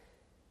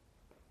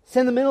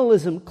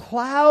 Sentimentalism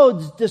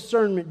clouds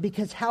discernment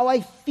because how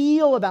I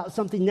feel about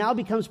something now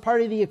becomes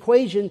part of the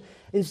equation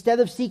instead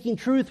of seeking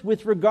truth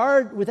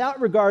without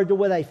regard to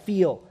what I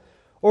feel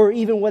or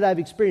even what I've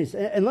experienced.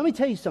 And let me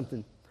tell you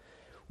something.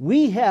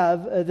 We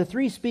have, the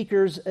three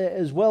speakers,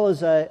 as well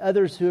as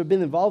others who have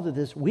been involved with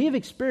this, we have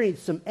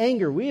experienced some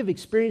anger, we have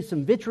experienced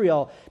some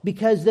vitriol,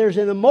 because there's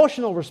an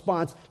emotional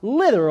response.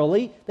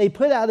 Literally, they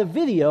put out a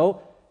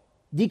video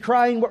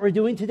decrying what we're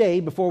doing today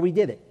before we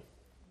did it.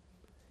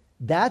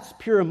 That's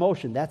pure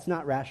emotion. That's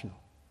not rational.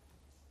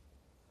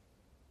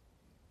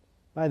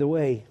 By the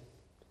way,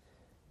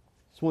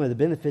 it's one of the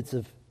benefits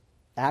of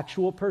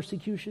actual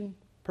persecution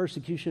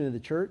of the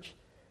church,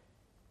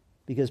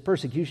 because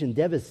persecution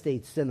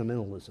devastates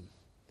sentimentalism.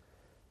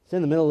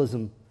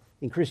 Sentimentalism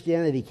in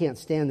Christianity can't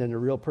stand under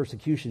real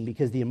persecution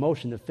because the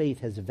emotion of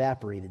faith has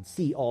evaporated.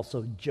 See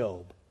also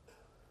Job.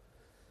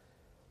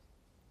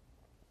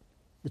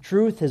 The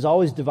truth has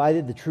always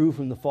divided the true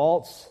from the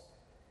false.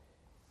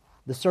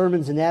 The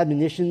sermons and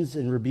admonitions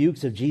and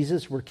rebukes of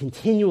Jesus were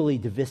continually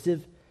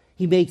divisive.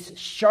 He makes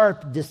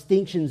sharp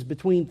distinctions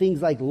between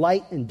things like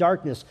light and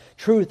darkness,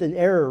 truth and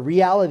error,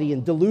 reality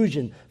and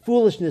delusion,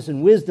 foolishness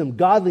and wisdom,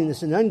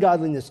 godliness and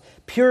ungodliness,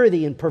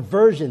 purity and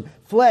perversion,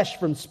 flesh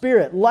from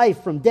spirit,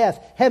 life from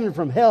death, heaven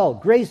from hell,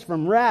 grace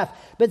from wrath.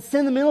 But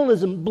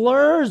sentimentalism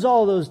blurs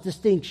all those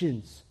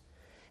distinctions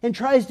and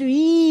tries to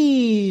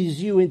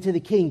ease you into the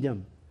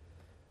kingdom.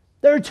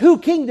 There are two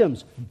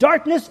kingdoms,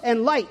 darkness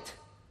and light.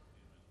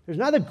 There's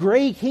not a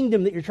gray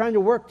kingdom that you're trying to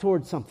work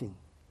towards something.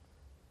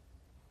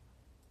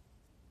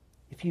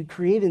 If you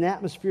create an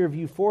atmosphere of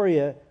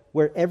euphoria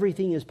where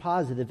everything is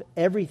positive,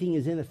 everything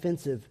is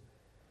inoffensive,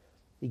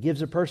 it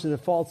gives a person a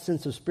false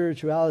sense of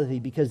spirituality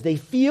because they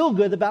feel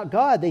good about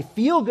God. They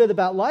feel good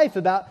about life,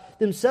 about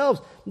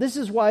themselves. This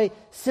is why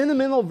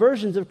sentimental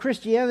versions of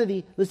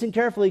Christianity, listen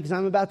carefully because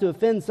I'm about to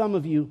offend some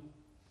of you.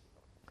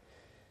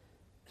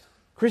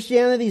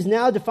 Christianity is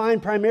now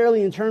defined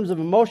primarily in terms of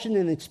emotion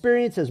and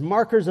experience as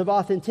markers of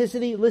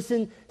authenticity.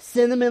 Listen,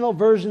 sentimental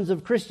versions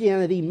of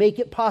Christianity make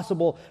it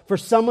possible for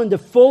someone to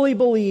fully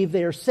believe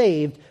they are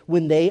saved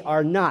when they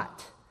are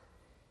not.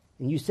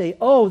 And you say,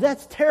 oh,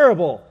 that's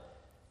terrible.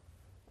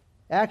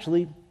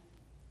 Actually,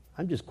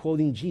 I'm just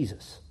quoting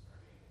Jesus.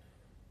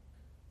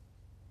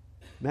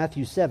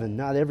 Matthew 7,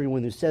 not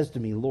everyone who says to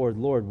me, Lord,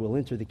 Lord, will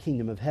enter the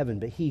kingdom of heaven,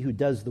 but he who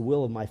does the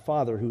will of my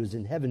Father who is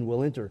in heaven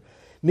will enter.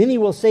 Many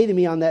will say to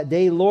me on that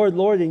day, Lord,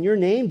 Lord, in your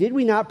name did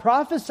we not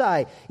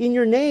prophesy? In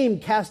your name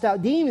cast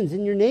out demons,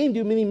 in your name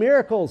do many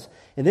miracles.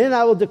 And then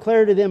I will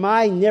declare to them,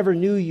 I never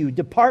knew you.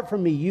 Depart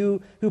from me,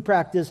 you who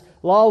practice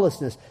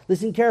lawlessness.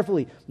 Listen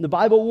carefully. The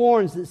Bible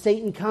warns that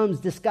Satan comes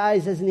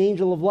disguised as an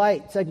angel of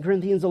light. 2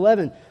 Corinthians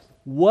 11.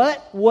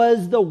 What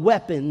was the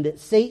weapon that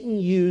Satan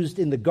used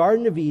in the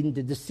Garden of Eden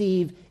to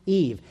deceive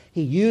Eve?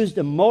 He used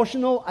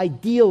emotional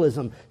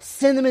idealism,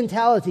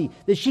 sentimentality,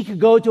 that she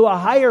could go to a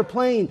higher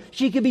plane.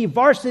 She could be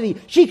varsity.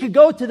 She could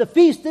go to the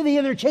feast of the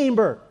inner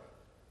chamber.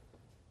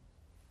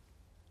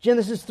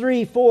 Genesis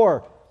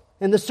 3:4.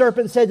 And the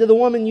serpent said to the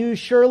woman, you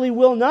surely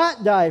will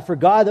not die, for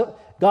God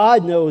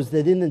knows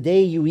that in the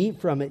day you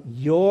eat from it,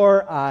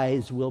 your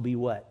eyes will be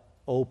what?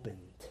 Opened.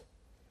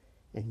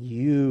 And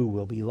you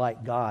will be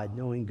like God,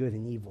 knowing good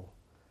and evil.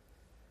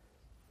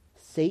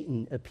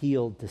 Satan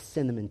appealed to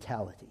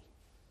sentimentality.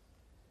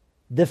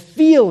 The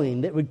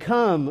feeling that would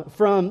come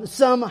from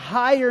some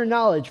higher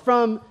knowledge,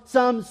 from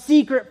some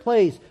secret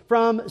place,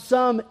 from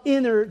some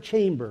inner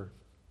chamber.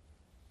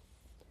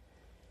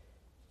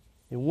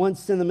 And once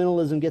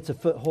sentimentalism gets a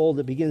foothold,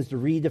 it begins to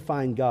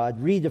redefine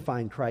God,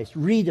 redefine Christ,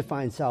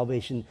 redefine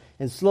salvation,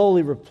 and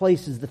slowly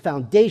replaces the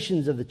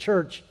foundations of the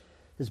church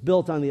that's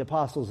built on the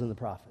apostles and the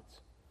prophets.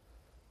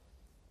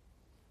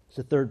 It's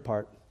the third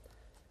part.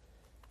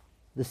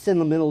 The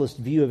sentimentalist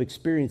view of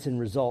experience and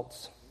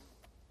results.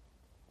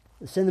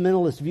 The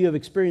sentimentalist view of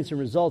experience and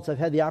results. I've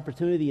had the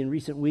opportunity in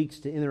recent weeks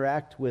to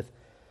interact with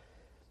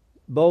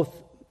both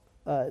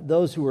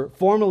those who were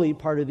formerly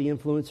part of the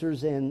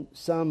influencers and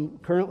some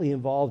currently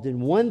involved.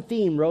 And one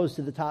theme rose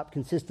to the top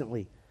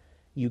consistently.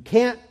 You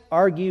can't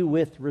argue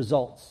with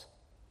results.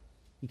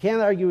 You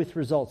can't argue with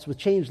results, with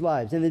changed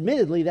lives. And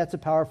admittedly, that's a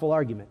powerful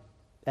argument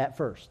at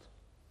first.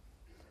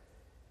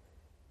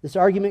 This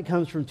argument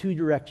comes from two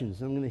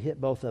directions. I'm going to hit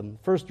both of them.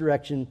 First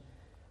direction,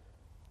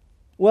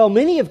 well,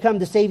 many have come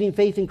to saving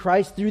faith in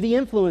Christ through the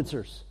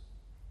influencers.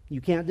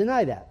 You can't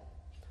deny that.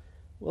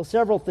 Well,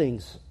 several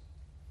things.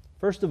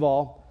 First of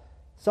all,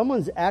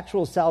 someone's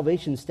actual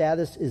salvation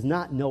status is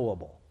not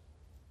knowable.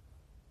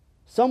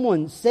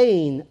 Someone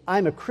saying,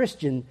 I'm a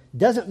Christian,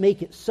 doesn't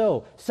make it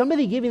so.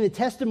 Somebody giving a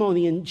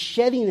testimony and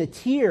shedding a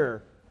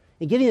tear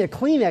and getting a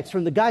Kleenex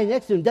from the guy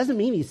next to him doesn't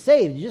mean he's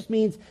saved. It just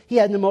means he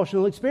had an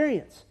emotional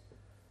experience.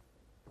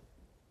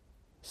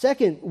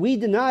 Second, we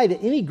deny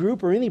that any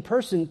group or any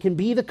person can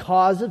be the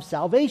cause of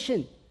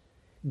salvation.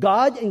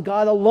 God and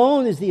God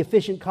alone is the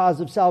efficient cause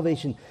of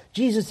salvation.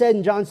 Jesus said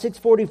in John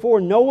 6:44,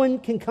 no one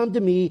can come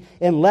to me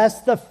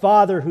unless the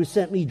Father who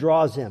sent me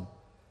draws him.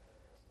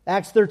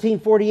 Acts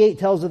 13:48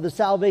 tells of the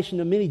salvation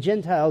of many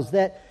Gentiles,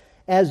 that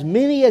as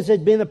many as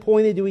had been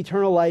appointed to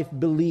eternal life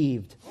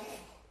believed.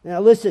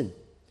 Now listen,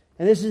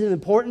 and this is an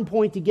important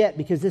point to get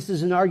because this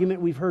is an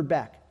argument we've heard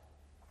back.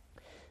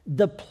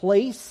 The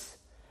place,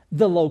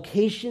 the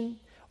location,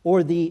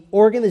 or the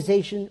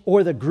organization,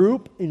 or the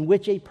group in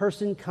which a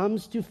person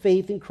comes to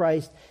faith in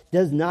Christ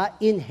does not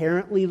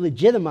inherently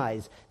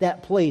legitimize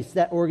that place,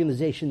 that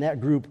organization, that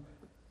group.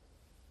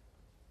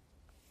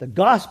 The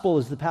gospel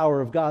is the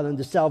power of God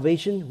unto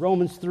salvation,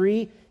 Romans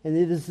 3, and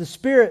it is the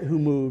Spirit who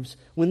moves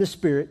when the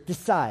Spirit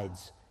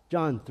decides,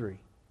 John 3.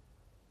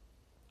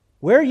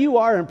 Where you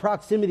are in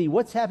proximity,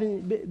 what's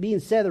happening, being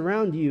said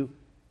around you,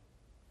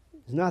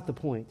 is not the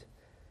point.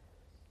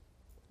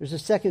 There's a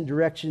second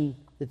direction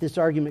that this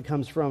argument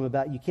comes from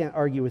about you can't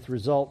argue with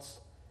results.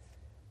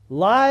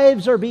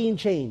 Lives are being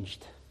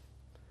changed.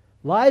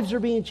 Lives are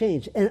being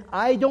changed. And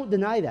I don't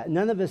deny that.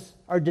 None of us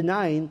are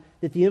denying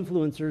that the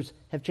influencers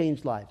have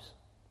changed lives.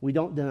 We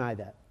don't deny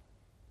that.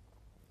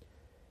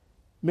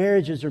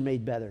 Marriages are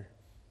made better.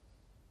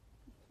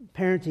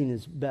 Parenting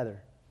is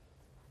better.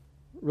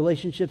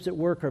 Relationships at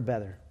work are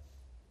better.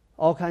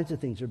 All kinds of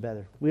things are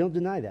better. We don't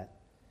deny that.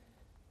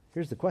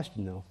 Here's the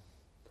question, though.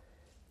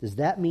 Does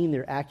that mean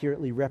they're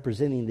accurately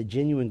representing the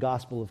genuine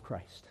gospel of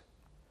Christ?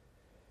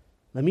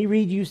 Let me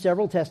read you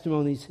several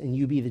testimonies, and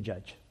you be the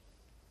judge.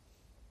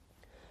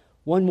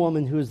 One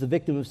woman who is the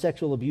victim of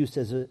sexual abuse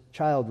as a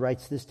child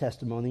writes this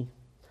testimony.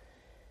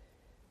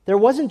 There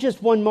wasn't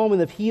just one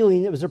moment of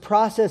healing. It was a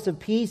process of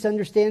peace,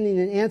 understanding,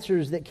 and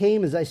answers that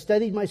came as I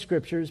studied my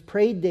scriptures,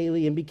 prayed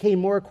daily, and became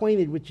more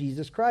acquainted with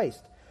Jesus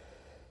Christ.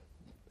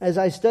 As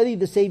I studied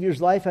the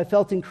Savior's life, I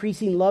felt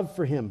increasing love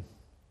for him.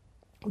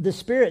 The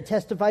Spirit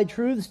testified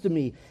truths to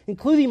me,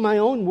 including my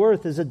own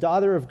worth as a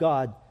daughter of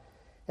God.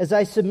 As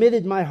I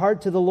submitted my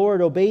heart to the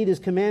Lord, obeyed his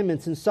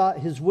commandments, and sought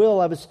his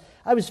will,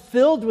 I was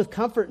filled with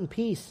comfort and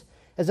peace.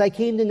 As I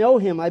came to know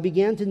him, I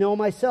began to know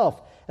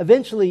myself.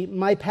 Eventually,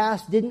 my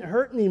past didn't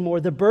hurt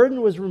anymore. The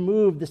burden was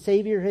removed. The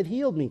Savior had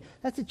healed me.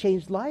 That's a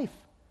changed life.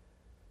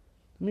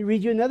 Let me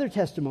read you another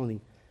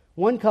testimony.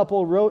 One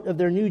couple wrote of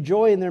their new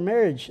joy in their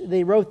marriage.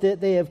 They wrote that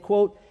they have,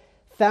 quote,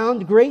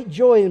 found great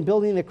joy in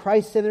building a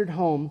Christ-centered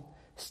home,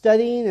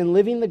 studying and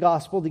living the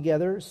gospel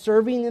together,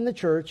 serving in the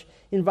church,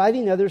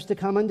 inviting others to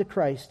come unto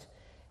Christ.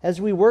 As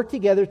we work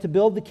together to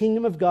build the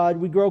kingdom of God,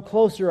 we grow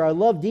closer, our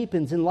love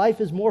deepens, and life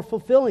is more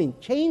fulfilling.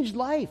 Changed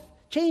life,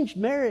 changed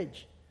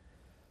marriage.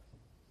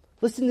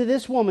 Listen to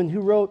this woman who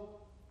wrote,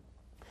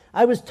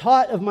 I was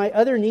taught of my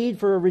utter need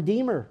for a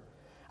Redeemer.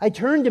 I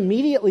turned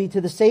immediately to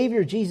the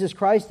Savior, Jesus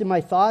Christ, in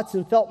my thoughts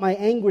and felt my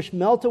anguish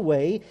melt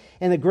away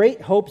and a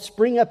great hope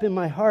spring up in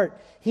my heart.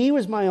 He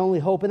was my only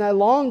hope, and I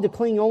longed to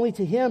cling only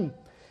to him.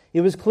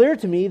 It was clear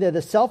to me that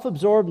a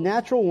self-absorbed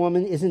natural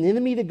woman is an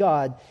enemy to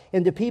God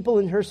and to people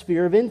in her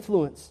sphere of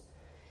influence.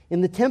 In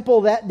the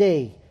temple that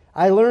day,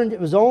 I learned it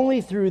was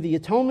only through the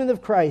atonement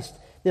of Christ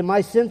that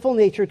my sinful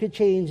nature could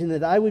change and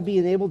that I would be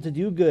enabled to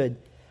do good.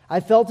 I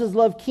felt his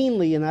love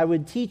keenly, and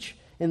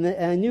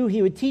I knew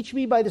he would teach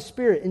me by the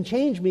Spirit and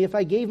change me if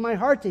I gave my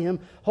heart to him,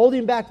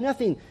 holding back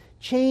nothing.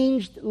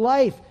 Changed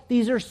life.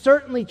 These are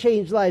certainly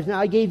changed lives.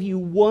 Now, I gave you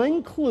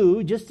one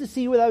clue just to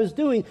see what I was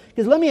doing,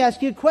 because let me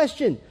ask you a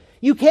question.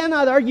 You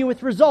cannot argue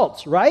with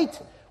results, right?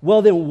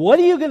 Well, then what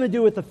are you going to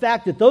do with the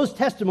fact that those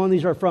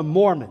testimonies are from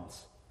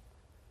Mormons?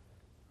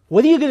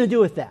 What are you going to do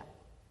with that?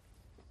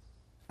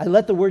 I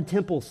let the word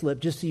temple slip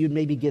just so you'd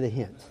maybe get a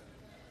hint.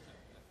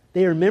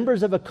 They are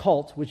members of a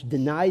cult which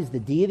denies the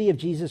deity of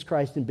Jesus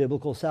Christ and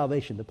biblical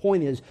salvation. The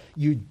point is,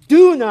 you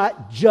do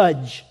not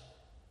judge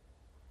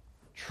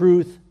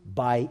truth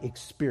by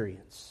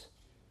experience.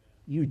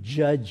 You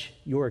judge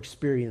your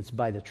experience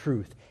by the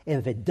truth. And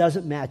if it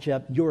doesn't match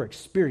up, your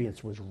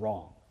experience was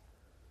wrong.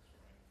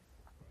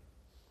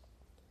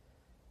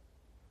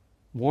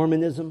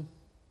 Mormonism,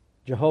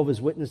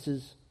 Jehovah's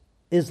Witnesses,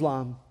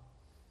 Islam,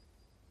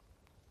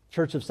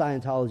 Church of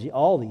Scientology,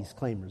 all these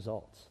claim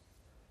results.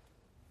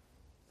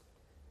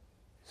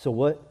 So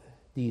what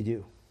do you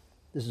do?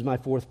 This is my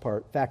fourth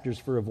part, factors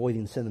for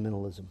avoiding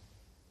sentimentalism.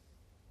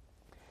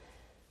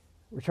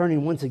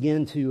 Returning once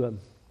again to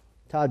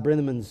Todd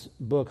Brenneman's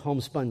book,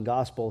 Homespun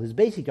Gospel, his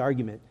basic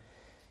argument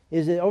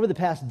is that over the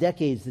past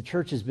decades, the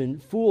church has been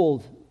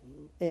fooled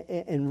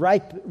and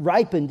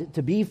ripened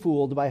to be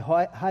fooled by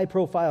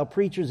high-profile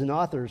preachers and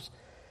authors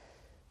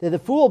that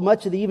have fooled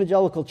much of the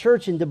evangelical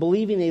church into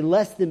believing a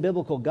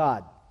less-than-biblical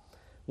God,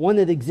 one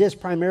that exists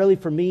primarily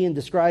for me and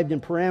described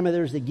in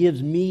parameters that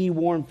gives me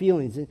warm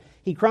feelings. And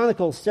he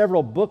chronicles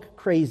several book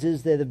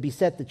crazes that have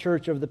beset the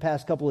church over the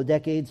past couple of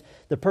decades.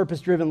 The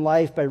Purpose-Driven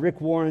Life by Rick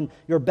Warren,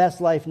 Your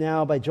Best Life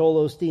Now by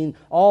Joel Osteen,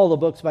 all the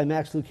books by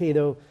Max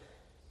Lucado,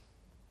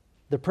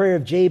 The Prayer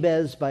of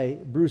Jabez by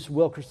Bruce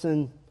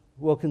Wilkinson.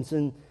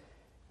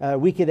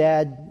 We could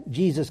add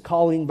Jesus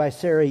Calling by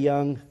Sarah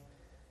Young.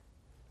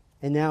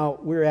 And now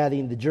we're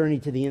adding The Journey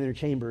to the Inner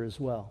Chamber as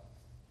well.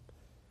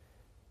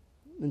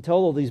 In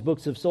total, these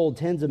books have sold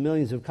tens of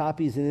millions of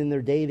copies, and in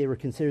their day, they were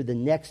considered the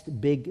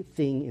next big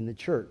thing in the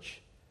church.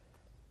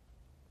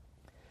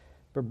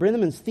 But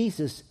Brenneman's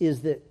thesis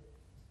is that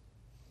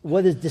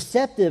what is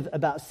deceptive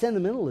about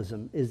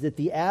sentimentalism is that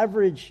the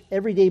average,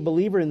 everyday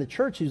believer in the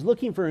church who's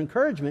looking for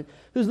encouragement,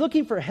 who's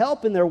looking for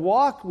help in their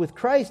walk with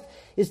Christ,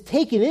 is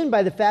taken in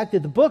by the fact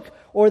that the book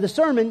or the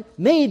sermon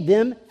made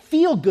them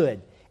feel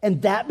good.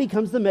 And that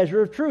becomes the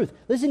measure of truth.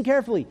 Listen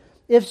carefully.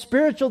 If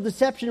spiritual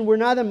deception were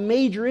not a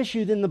major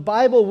issue, then the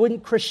Bible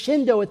wouldn't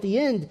crescendo at the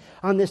end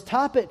on this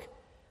topic.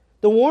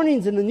 The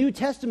warnings in the New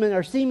Testament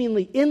are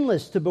seemingly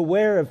endless to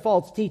beware of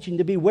false teaching,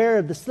 to beware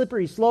of the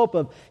slippery slope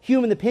of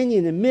human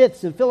opinion and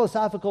myths and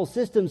philosophical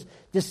systems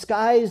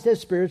disguised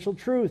as spiritual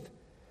truth.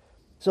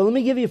 So let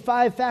me give you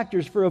 5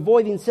 factors for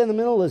avoiding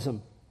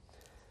sentimentalism.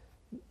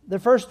 The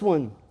first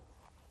one,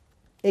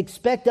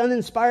 expect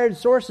uninspired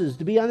sources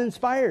to be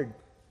uninspired.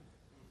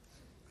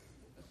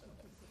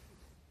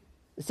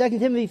 2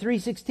 Timothy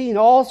 3:16,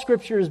 all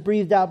Scripture is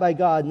breathed out by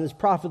God and is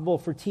profitable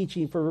for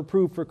teaching, for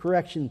reproof, for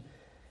correction,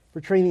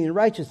 for training in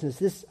righteousness.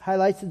 This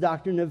highlights the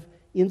doctrine of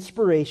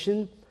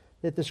inspiration,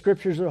 that the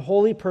Scriptures are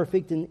wholly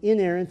perfect and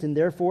inerrant and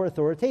therefore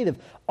authoritative.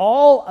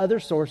 All other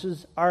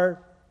sources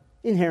are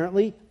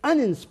inherently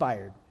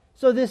uninspired.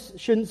 So this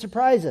shouldn't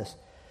surprise us.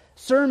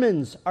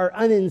 Sermons are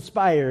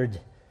uninspired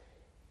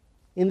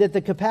in that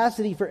the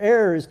capacity for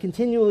error is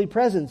continually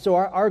present. So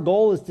our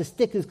goal is to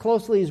stick as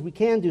closely as we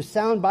can to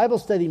sound Bible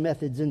study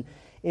methods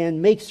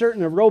and make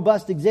certain a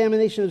robust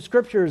examination of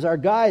Scripture is our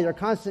guide, our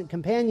constant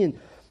companion.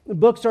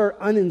 Books are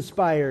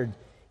uninspired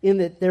in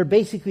that they're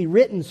basically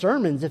written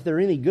sermons if they're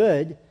any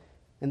good,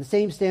 and the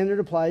same standard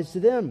applies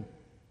to them.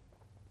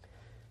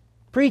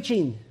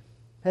 Preaching,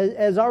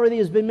 as already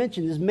has been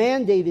mentioned, is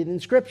mandated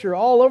in Scripture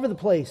all over the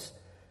place.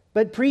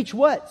 But preach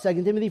what?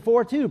 2 Timothy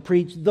 4:2,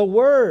 preach the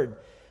Word.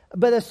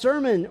 But a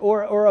sermon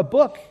or a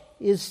book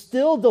is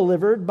still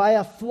delivered by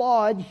a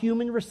flawed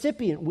human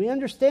recipient. We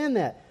understand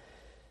that.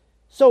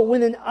 So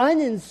when an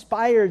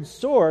uninspired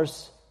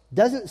source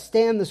doesn't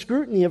stand the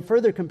scrutiny of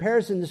further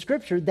comparison to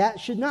Scripture,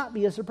 that should not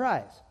be a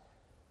surprise.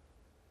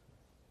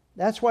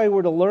 That's why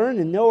we're to learn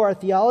and know our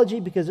theology,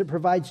 because it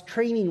provides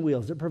training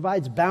wheels. It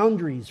provides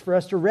boundaries for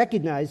us to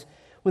recognize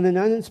when an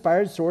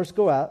uninspired source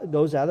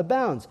goes out of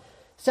bounds.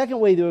 Second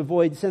way to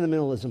avoid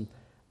sentimentalism,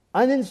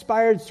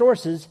 uninspired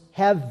sources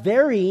have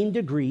varying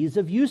degrees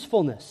of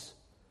usefulness.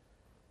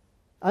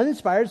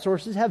 Uninspired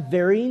sources have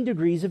varying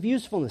degrees of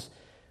usefulness.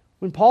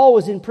 When Paul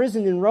was in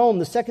prison in Rome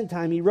the second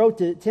time, he wrote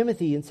to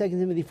Timothy in 2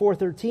 Timothy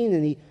 4:13,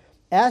 and he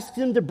asked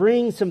him to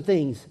bring some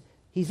things.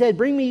 He said,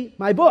 bring me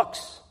my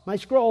books, my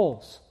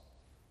scrolls.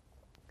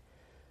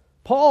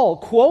 Paul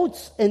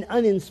quotes an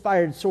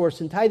uninspired source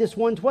in Titus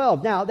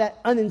 1:12. Now, that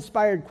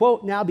uninspired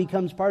quote now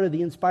becomes part of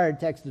the inspired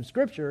text of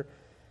Scripture.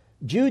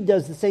 Jude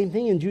does the same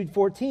thing in Jude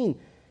 14.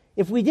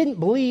 If we didn't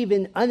believe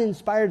in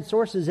uninspired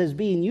sources as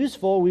being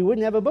useful, we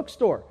wouldn't have a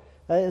bookstore.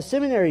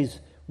 Seminaries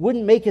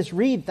wouldn't make us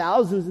read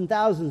thousands and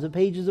thousands of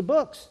pages of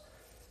books.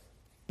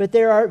 But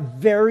there are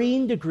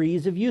varying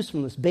degrees of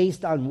usefulness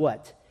based on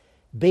what?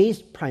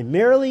 Based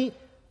primarily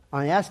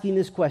on asking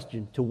this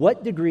question: to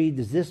what degree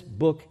does this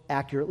book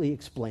accurately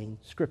explain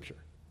Scripture?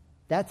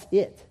 That's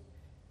it.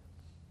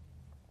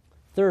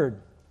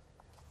 Third,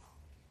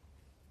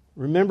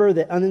 remember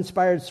that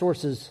uninspired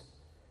sources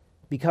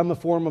become a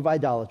form of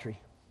idolatry.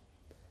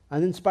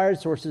 Uninspired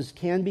sources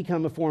can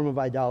become a form of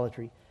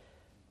idolatry.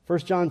 1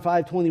 John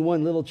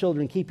 5:21, little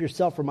children, keep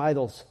yourself from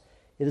idols.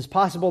 It is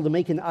possible to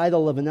make an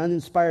idol of an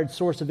uninspired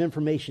source of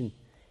information.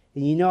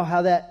 And you know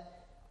how that's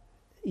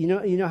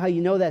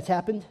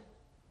happened?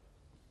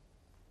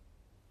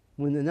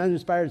 When an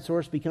uninspired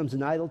source becomes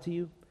an idol to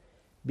you,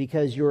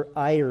 because your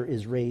ire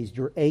is raised,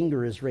 your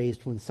anger is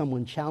raised when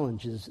someone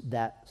challenges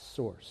that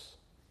source.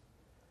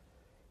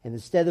 And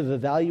instead of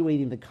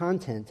evaluating the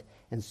content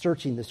and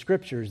searching the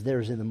Scriptures,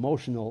 there's an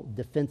emotional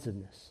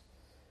defensiveness.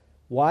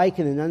 Why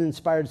can an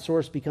uninspired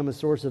source become a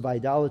source of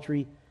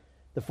idolatry?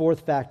 The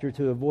fourth factor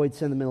to avoid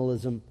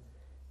sentimentalism: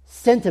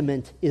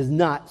 sentiment is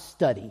not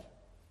study.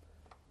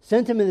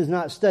 Sentiment is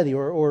not study,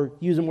 or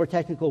use a more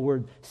technical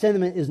word,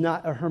 sentiment is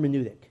not a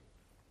hermeneutic.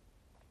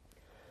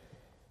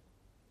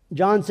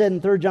 John said in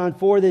 3 John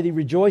 4 that he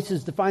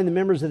rejoices to find the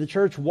members of the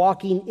church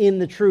walking in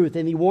the truth,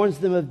 and he warns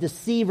them of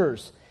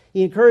deceivers.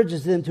 He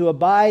encourages them to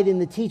abide in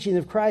the teaching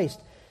of Christ.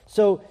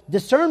 So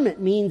discernment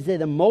means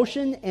that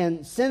emotion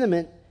and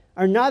sentiment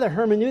are not a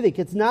hermeneutic.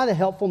 It's not a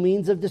helpful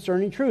means of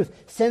discerning truth.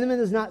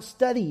 Sentiment is not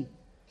study.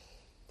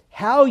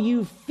 How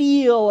you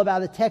feel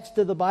about a text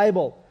of the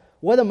Bible,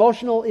 what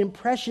emotional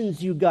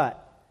impressions you got,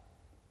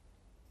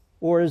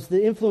 or as the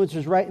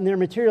influencers write in their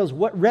materials,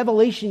 what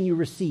revelation you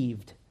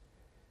received,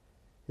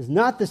 is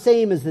not the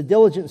same as the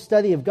diligent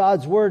study of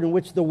God's Word, in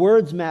which the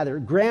words matter,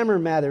 grammar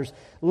matters,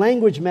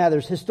 language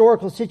matters,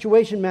 historical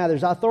situation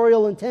matters,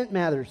 authorial intent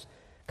matters,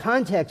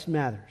 context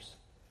matters.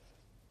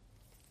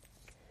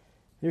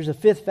 There's a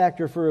fifth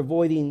factor for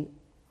avoiding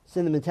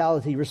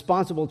sentimentality.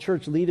 Responsible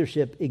church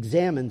leadership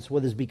examines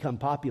what has become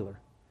popular.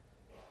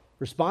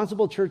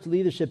 Responsible church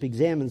leadership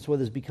examines what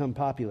has become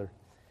popular.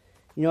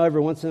 You know, every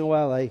once in a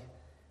while I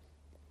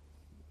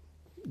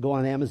go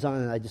on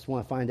Amazon and I just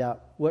want to find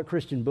out what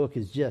Christian book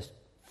is just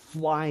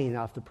flying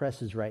off the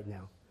presses right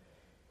now.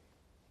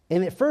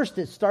 And at first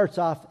it starts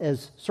off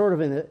as sort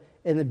of an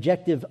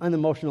objective,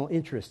 unemotional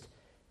interest.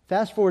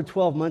 Fast forward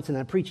 12 months and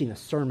I'm preaching a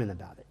sermon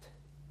about it.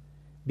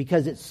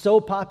 Because it's so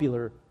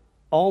popular,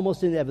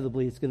 almost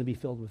inevitably it's going to be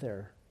filled with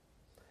error.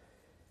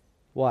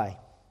 Why?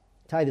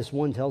 Titus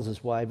 1 tells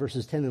us why.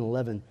 Verses 10 and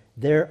 11.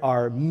 There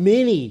are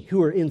many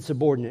who are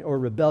insubordinate or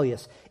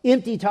rebellious,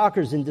 empty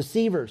talkers and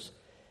deceivers.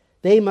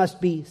 They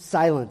must be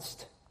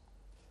silenced.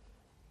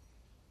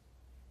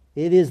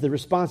 It is the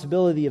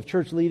responsibility of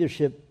church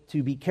leadership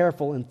to be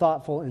careful and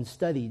thoughtful and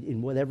studied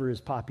in whatever is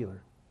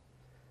popular.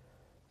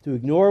 To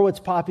ignore what's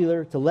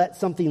popular, to let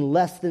something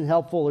less than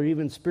helpful or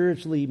even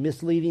spiritually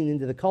misleading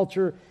into the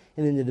culture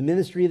and into the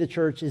ministry of the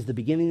church is the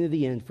beginning of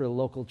the end for the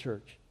local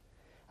church.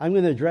 I'm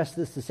going to address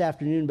this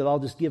afternoon, but I'll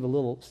just give a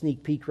little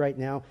sneak peek right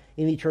now.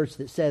 Any church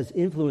that says,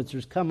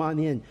 influencers, come on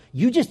in,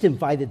 you just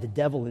invited the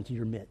devil into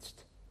your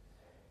midst.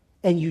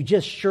 And you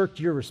just shirked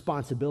your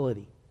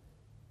responsibility.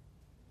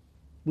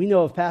 We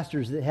know of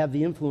pastors that have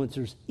the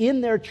influencers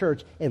in their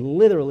church and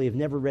literally have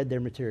never read their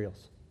materials.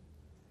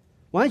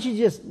 Why don't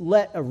you just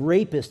let a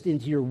rapist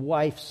into your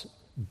wife's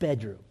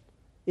bedroom?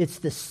 It's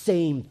the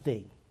same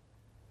thing.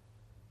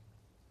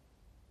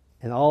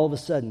 And all of a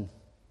sudden,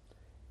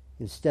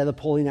 instead of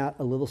pulling out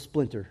a little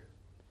splinter,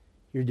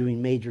 you're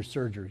doing major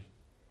surgery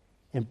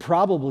and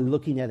probably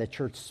looking at a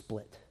church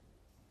split.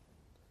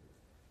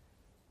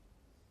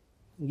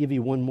 I'll give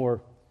you one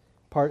more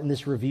part in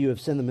this review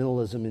of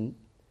sentimentalism in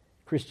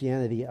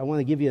Christianity. I want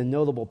to give you a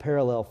notable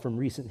parallel from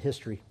recent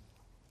history.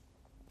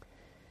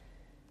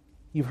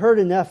 You've heard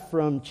enough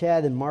from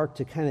Chad and Mark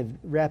to kind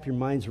of wrap your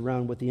minds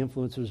around what the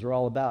influencers are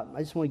all about. I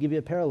just want to give you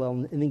a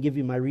parallel and then give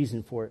you my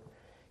reason for it.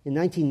 In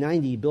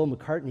 1990, Bill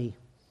McCartney,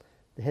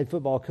 the head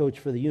football coach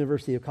for the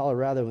University of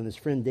Colorado, and his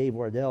friend Dave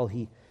Wardell,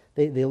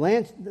 they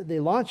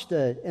launched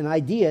an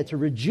idea to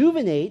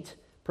rejuvenate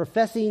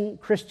professing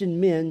Christian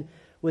men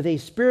with a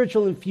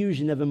spiritual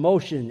infusion of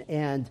emotion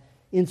and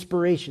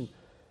inspiration.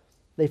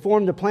 They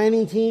formed a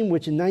planning team,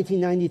 which in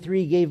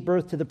 1993 gave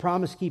birth to the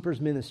Promise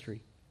Keepers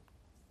ministry.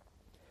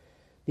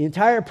 The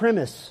entire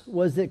premise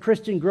was that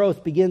Christian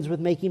growth begins with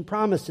making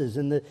promises,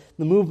 and the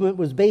movement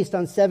was based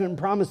on 7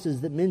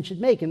 promises that men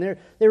should make, and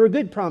they were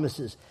good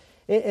promises.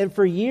 And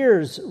for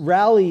years,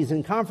 rallies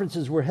and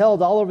conferences were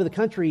held all over the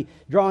country,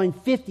 drawing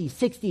 50,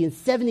 60, and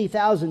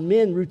 70,000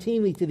 men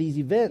routinely to these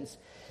events.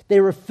 They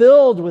were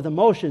filled with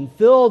emotion,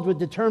 filled with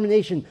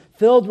determination,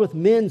 filled with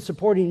men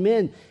supporting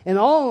men, and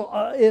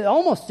it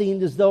almost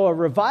seemed as though a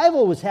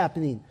revival was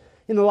happening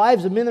in the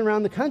lives of men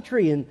around the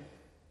country. And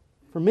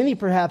for many,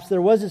 perhaps,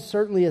 there was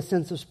certainly a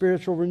sense of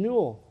spiritual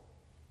renewal.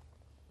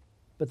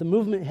 But the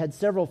movement had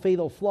several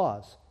fatal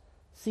flaws.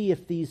 See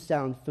if these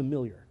sound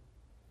familiar.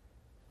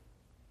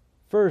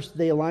 First,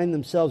 they aligned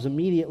themselves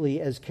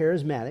immediately as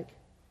charismatic,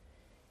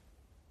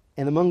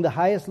 and among the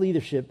highest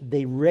leadership,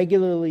 they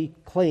regularly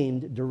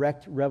claimed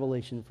direct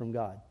revelation from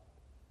God,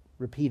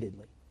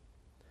 repeatedly.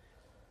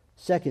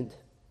 Second,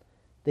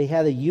 they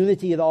had a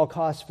unity at all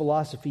costs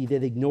philosophy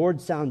that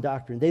ignored sound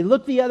doctrine. They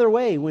looked the other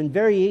way when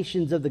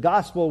variations of the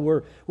gospel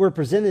were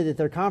presented at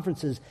their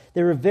conferences.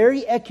 They were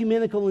very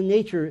ecumenical in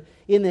nature,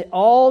 in that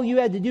all you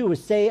had to do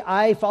was say,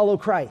 I follow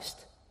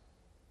Christ.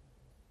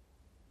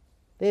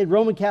 They had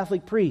Roman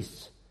Catholic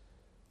priests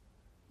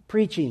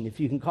preaching, if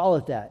you can call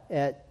it that,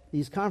 at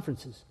these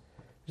conferences.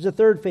 There's a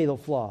third fatal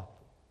flaw.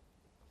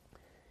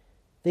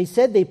 They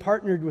said they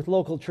partnered with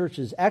local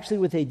churches. Actually,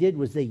 what they did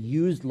was they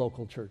used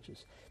local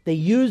churches. They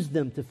used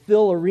them to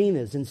fill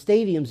arenas and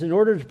stadiums in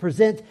order to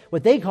present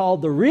what they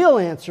called the real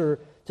answer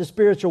to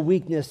spiritual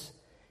weakness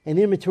and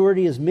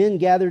immaturity as men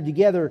gathered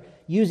together,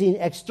 using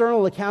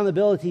external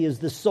accountability as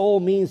the sole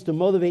means to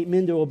motivate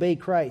men to obey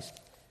Christ.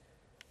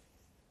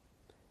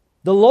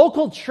 The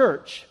local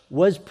church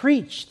was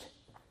preached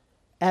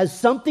as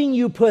something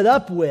you put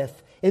up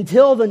with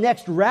until the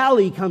next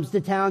rally comes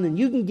to town and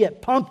you can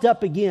get pumped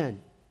up again.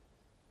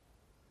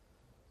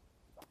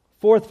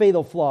 Fourth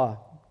fatal flaw,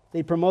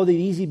 they promoted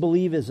easy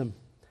believism,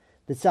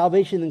 that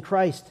salvation in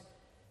Christ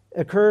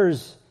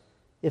occurs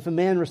if a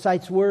man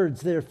recites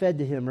words that are fed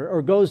to him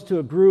or goes to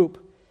a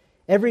group.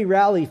 Every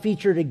rally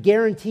featured a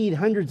guaranteed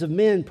hundreds of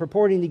men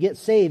purporting to get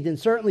saved, and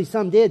certainly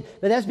some did,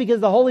 but that's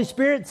because the Holy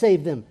Spirit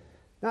saved them,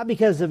 not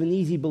because of an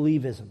easy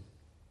believism.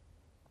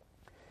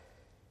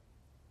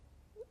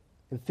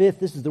 And fifth,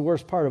 this is the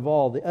worst part of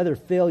all, the other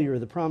failure of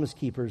the Promise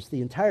Keepers.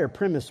 The entire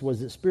premise was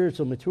that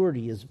spiritual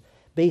maturity is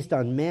based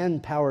on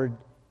man-powered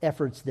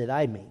efforts that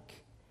I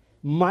make.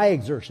 My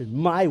exertion,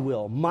 my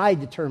will, my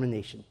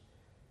determination.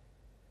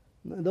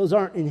 Those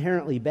aren't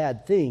inherently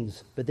bad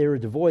things, but they were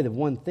devoid of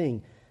one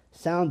thing: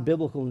 sound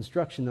biblical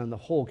instruction on the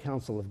whole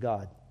counsel of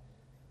God.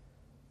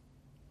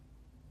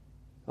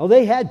 Oh,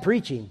 they had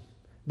preaching,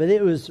 but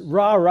it was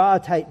rah-rah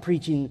type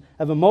preaching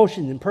of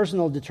emotion and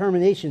personal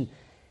determination.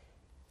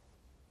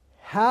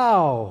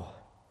 How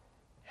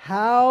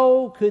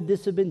could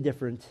this have been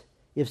different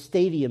if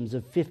stadiums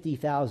of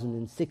 50,000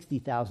 and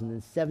 60,000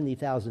 and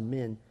 70,000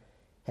 men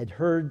had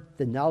heard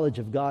the knowledge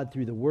of God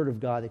through the Word of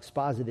God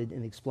exposited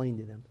and explained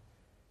to them,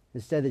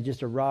 instead of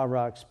just a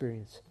rah-rah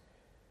experience?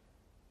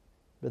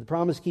 But the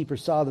Promise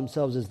Keepers saw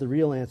themselves as the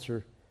real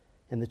answer,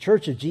 and the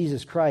Church of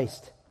Jesus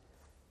Christ,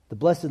 the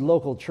blessed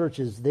local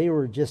churches, they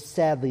were just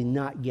sadly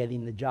not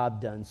getting the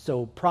job done,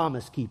 so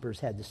Promise Keepers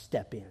had to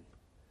step in.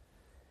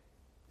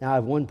 Now I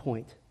have one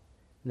point.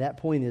 That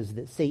point is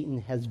that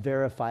Satan has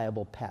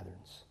verifiable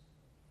patterns.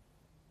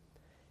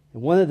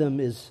 And one of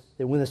them is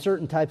that when a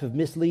certain type of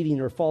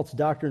misleading or false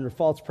doctrine or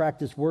false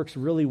practice works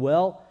really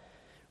well,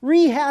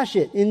 rehash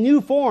it in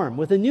new form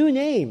with a new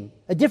name,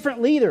 a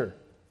different leader.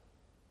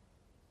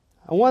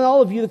 I want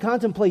all of you to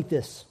contemplate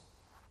this.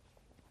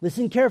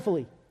 Listen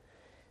carefully.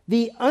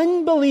 The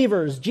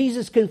unbelievers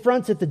Jesus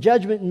confronts at the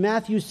judgment in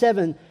Matthew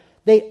 7,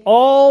 they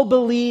all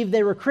believed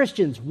they were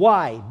Christians.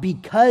 Why?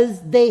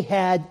 Because they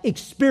had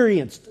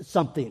experienced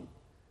something.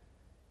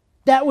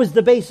 That was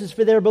the basis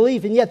for their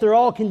belief, and yet they're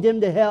all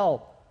condemned to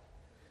hell.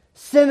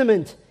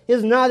 Sentiment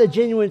is not a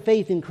genuine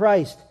faith in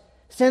Christ.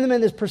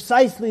 Sentiment is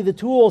precisely the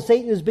tool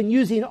Satan has been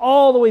using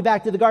all the way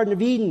back to the Garden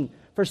of Eden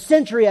for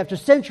century after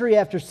century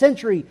after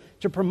century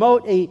to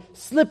promote a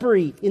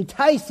slippery,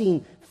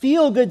 enticing,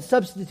 feel-good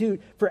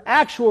substitute for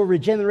actual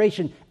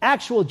regeneration,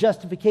 actual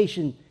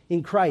justification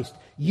in Christ.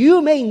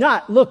 You may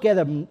not look at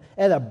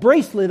a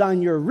bracelet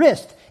on your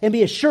wrist and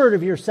be assured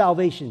of your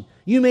salvation.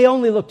 You may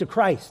only look to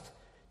Christ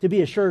to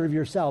be assured of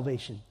your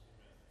salvation.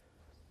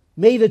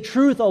 May the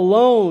truth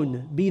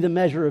alone be the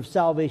measure of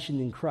salvation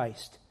in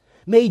Christ.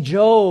 May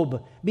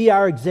Job be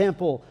our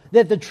example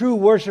that the true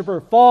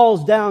worshiper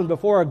falls down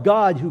before a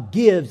God who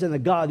gives and a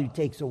God who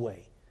takes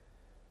away.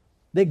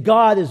 That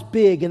God is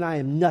big and I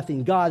am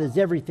nothing. God is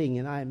everything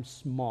and I am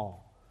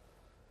small.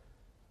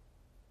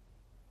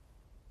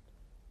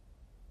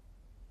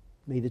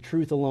 May the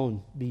truth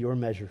alone be your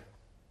measure.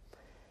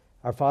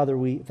 Our Father,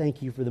 we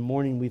thank you for the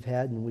morning we've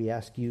had, and we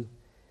ask you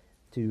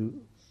to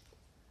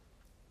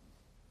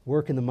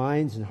work in the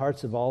minds and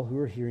hearts of all who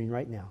are hearing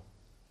right now.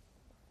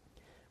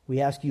 We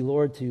ask you,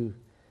 Lord, to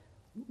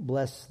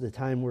bless the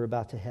time we're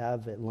about to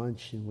have at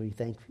lunch, and we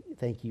thank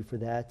you for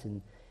that.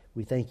 And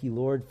we thank you,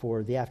 Lord,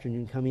 for the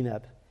afternoon coming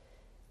up.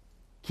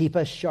 Keep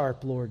us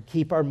sharp, Lord.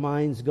 Keep our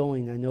minds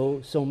going. I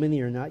know so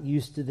many are not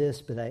used to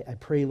this, but I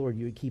pray, Lord,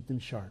 you would keep them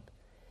sharp.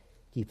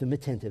 Keep them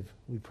attentive.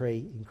 We pray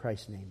in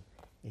Christ's name.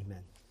 Amen.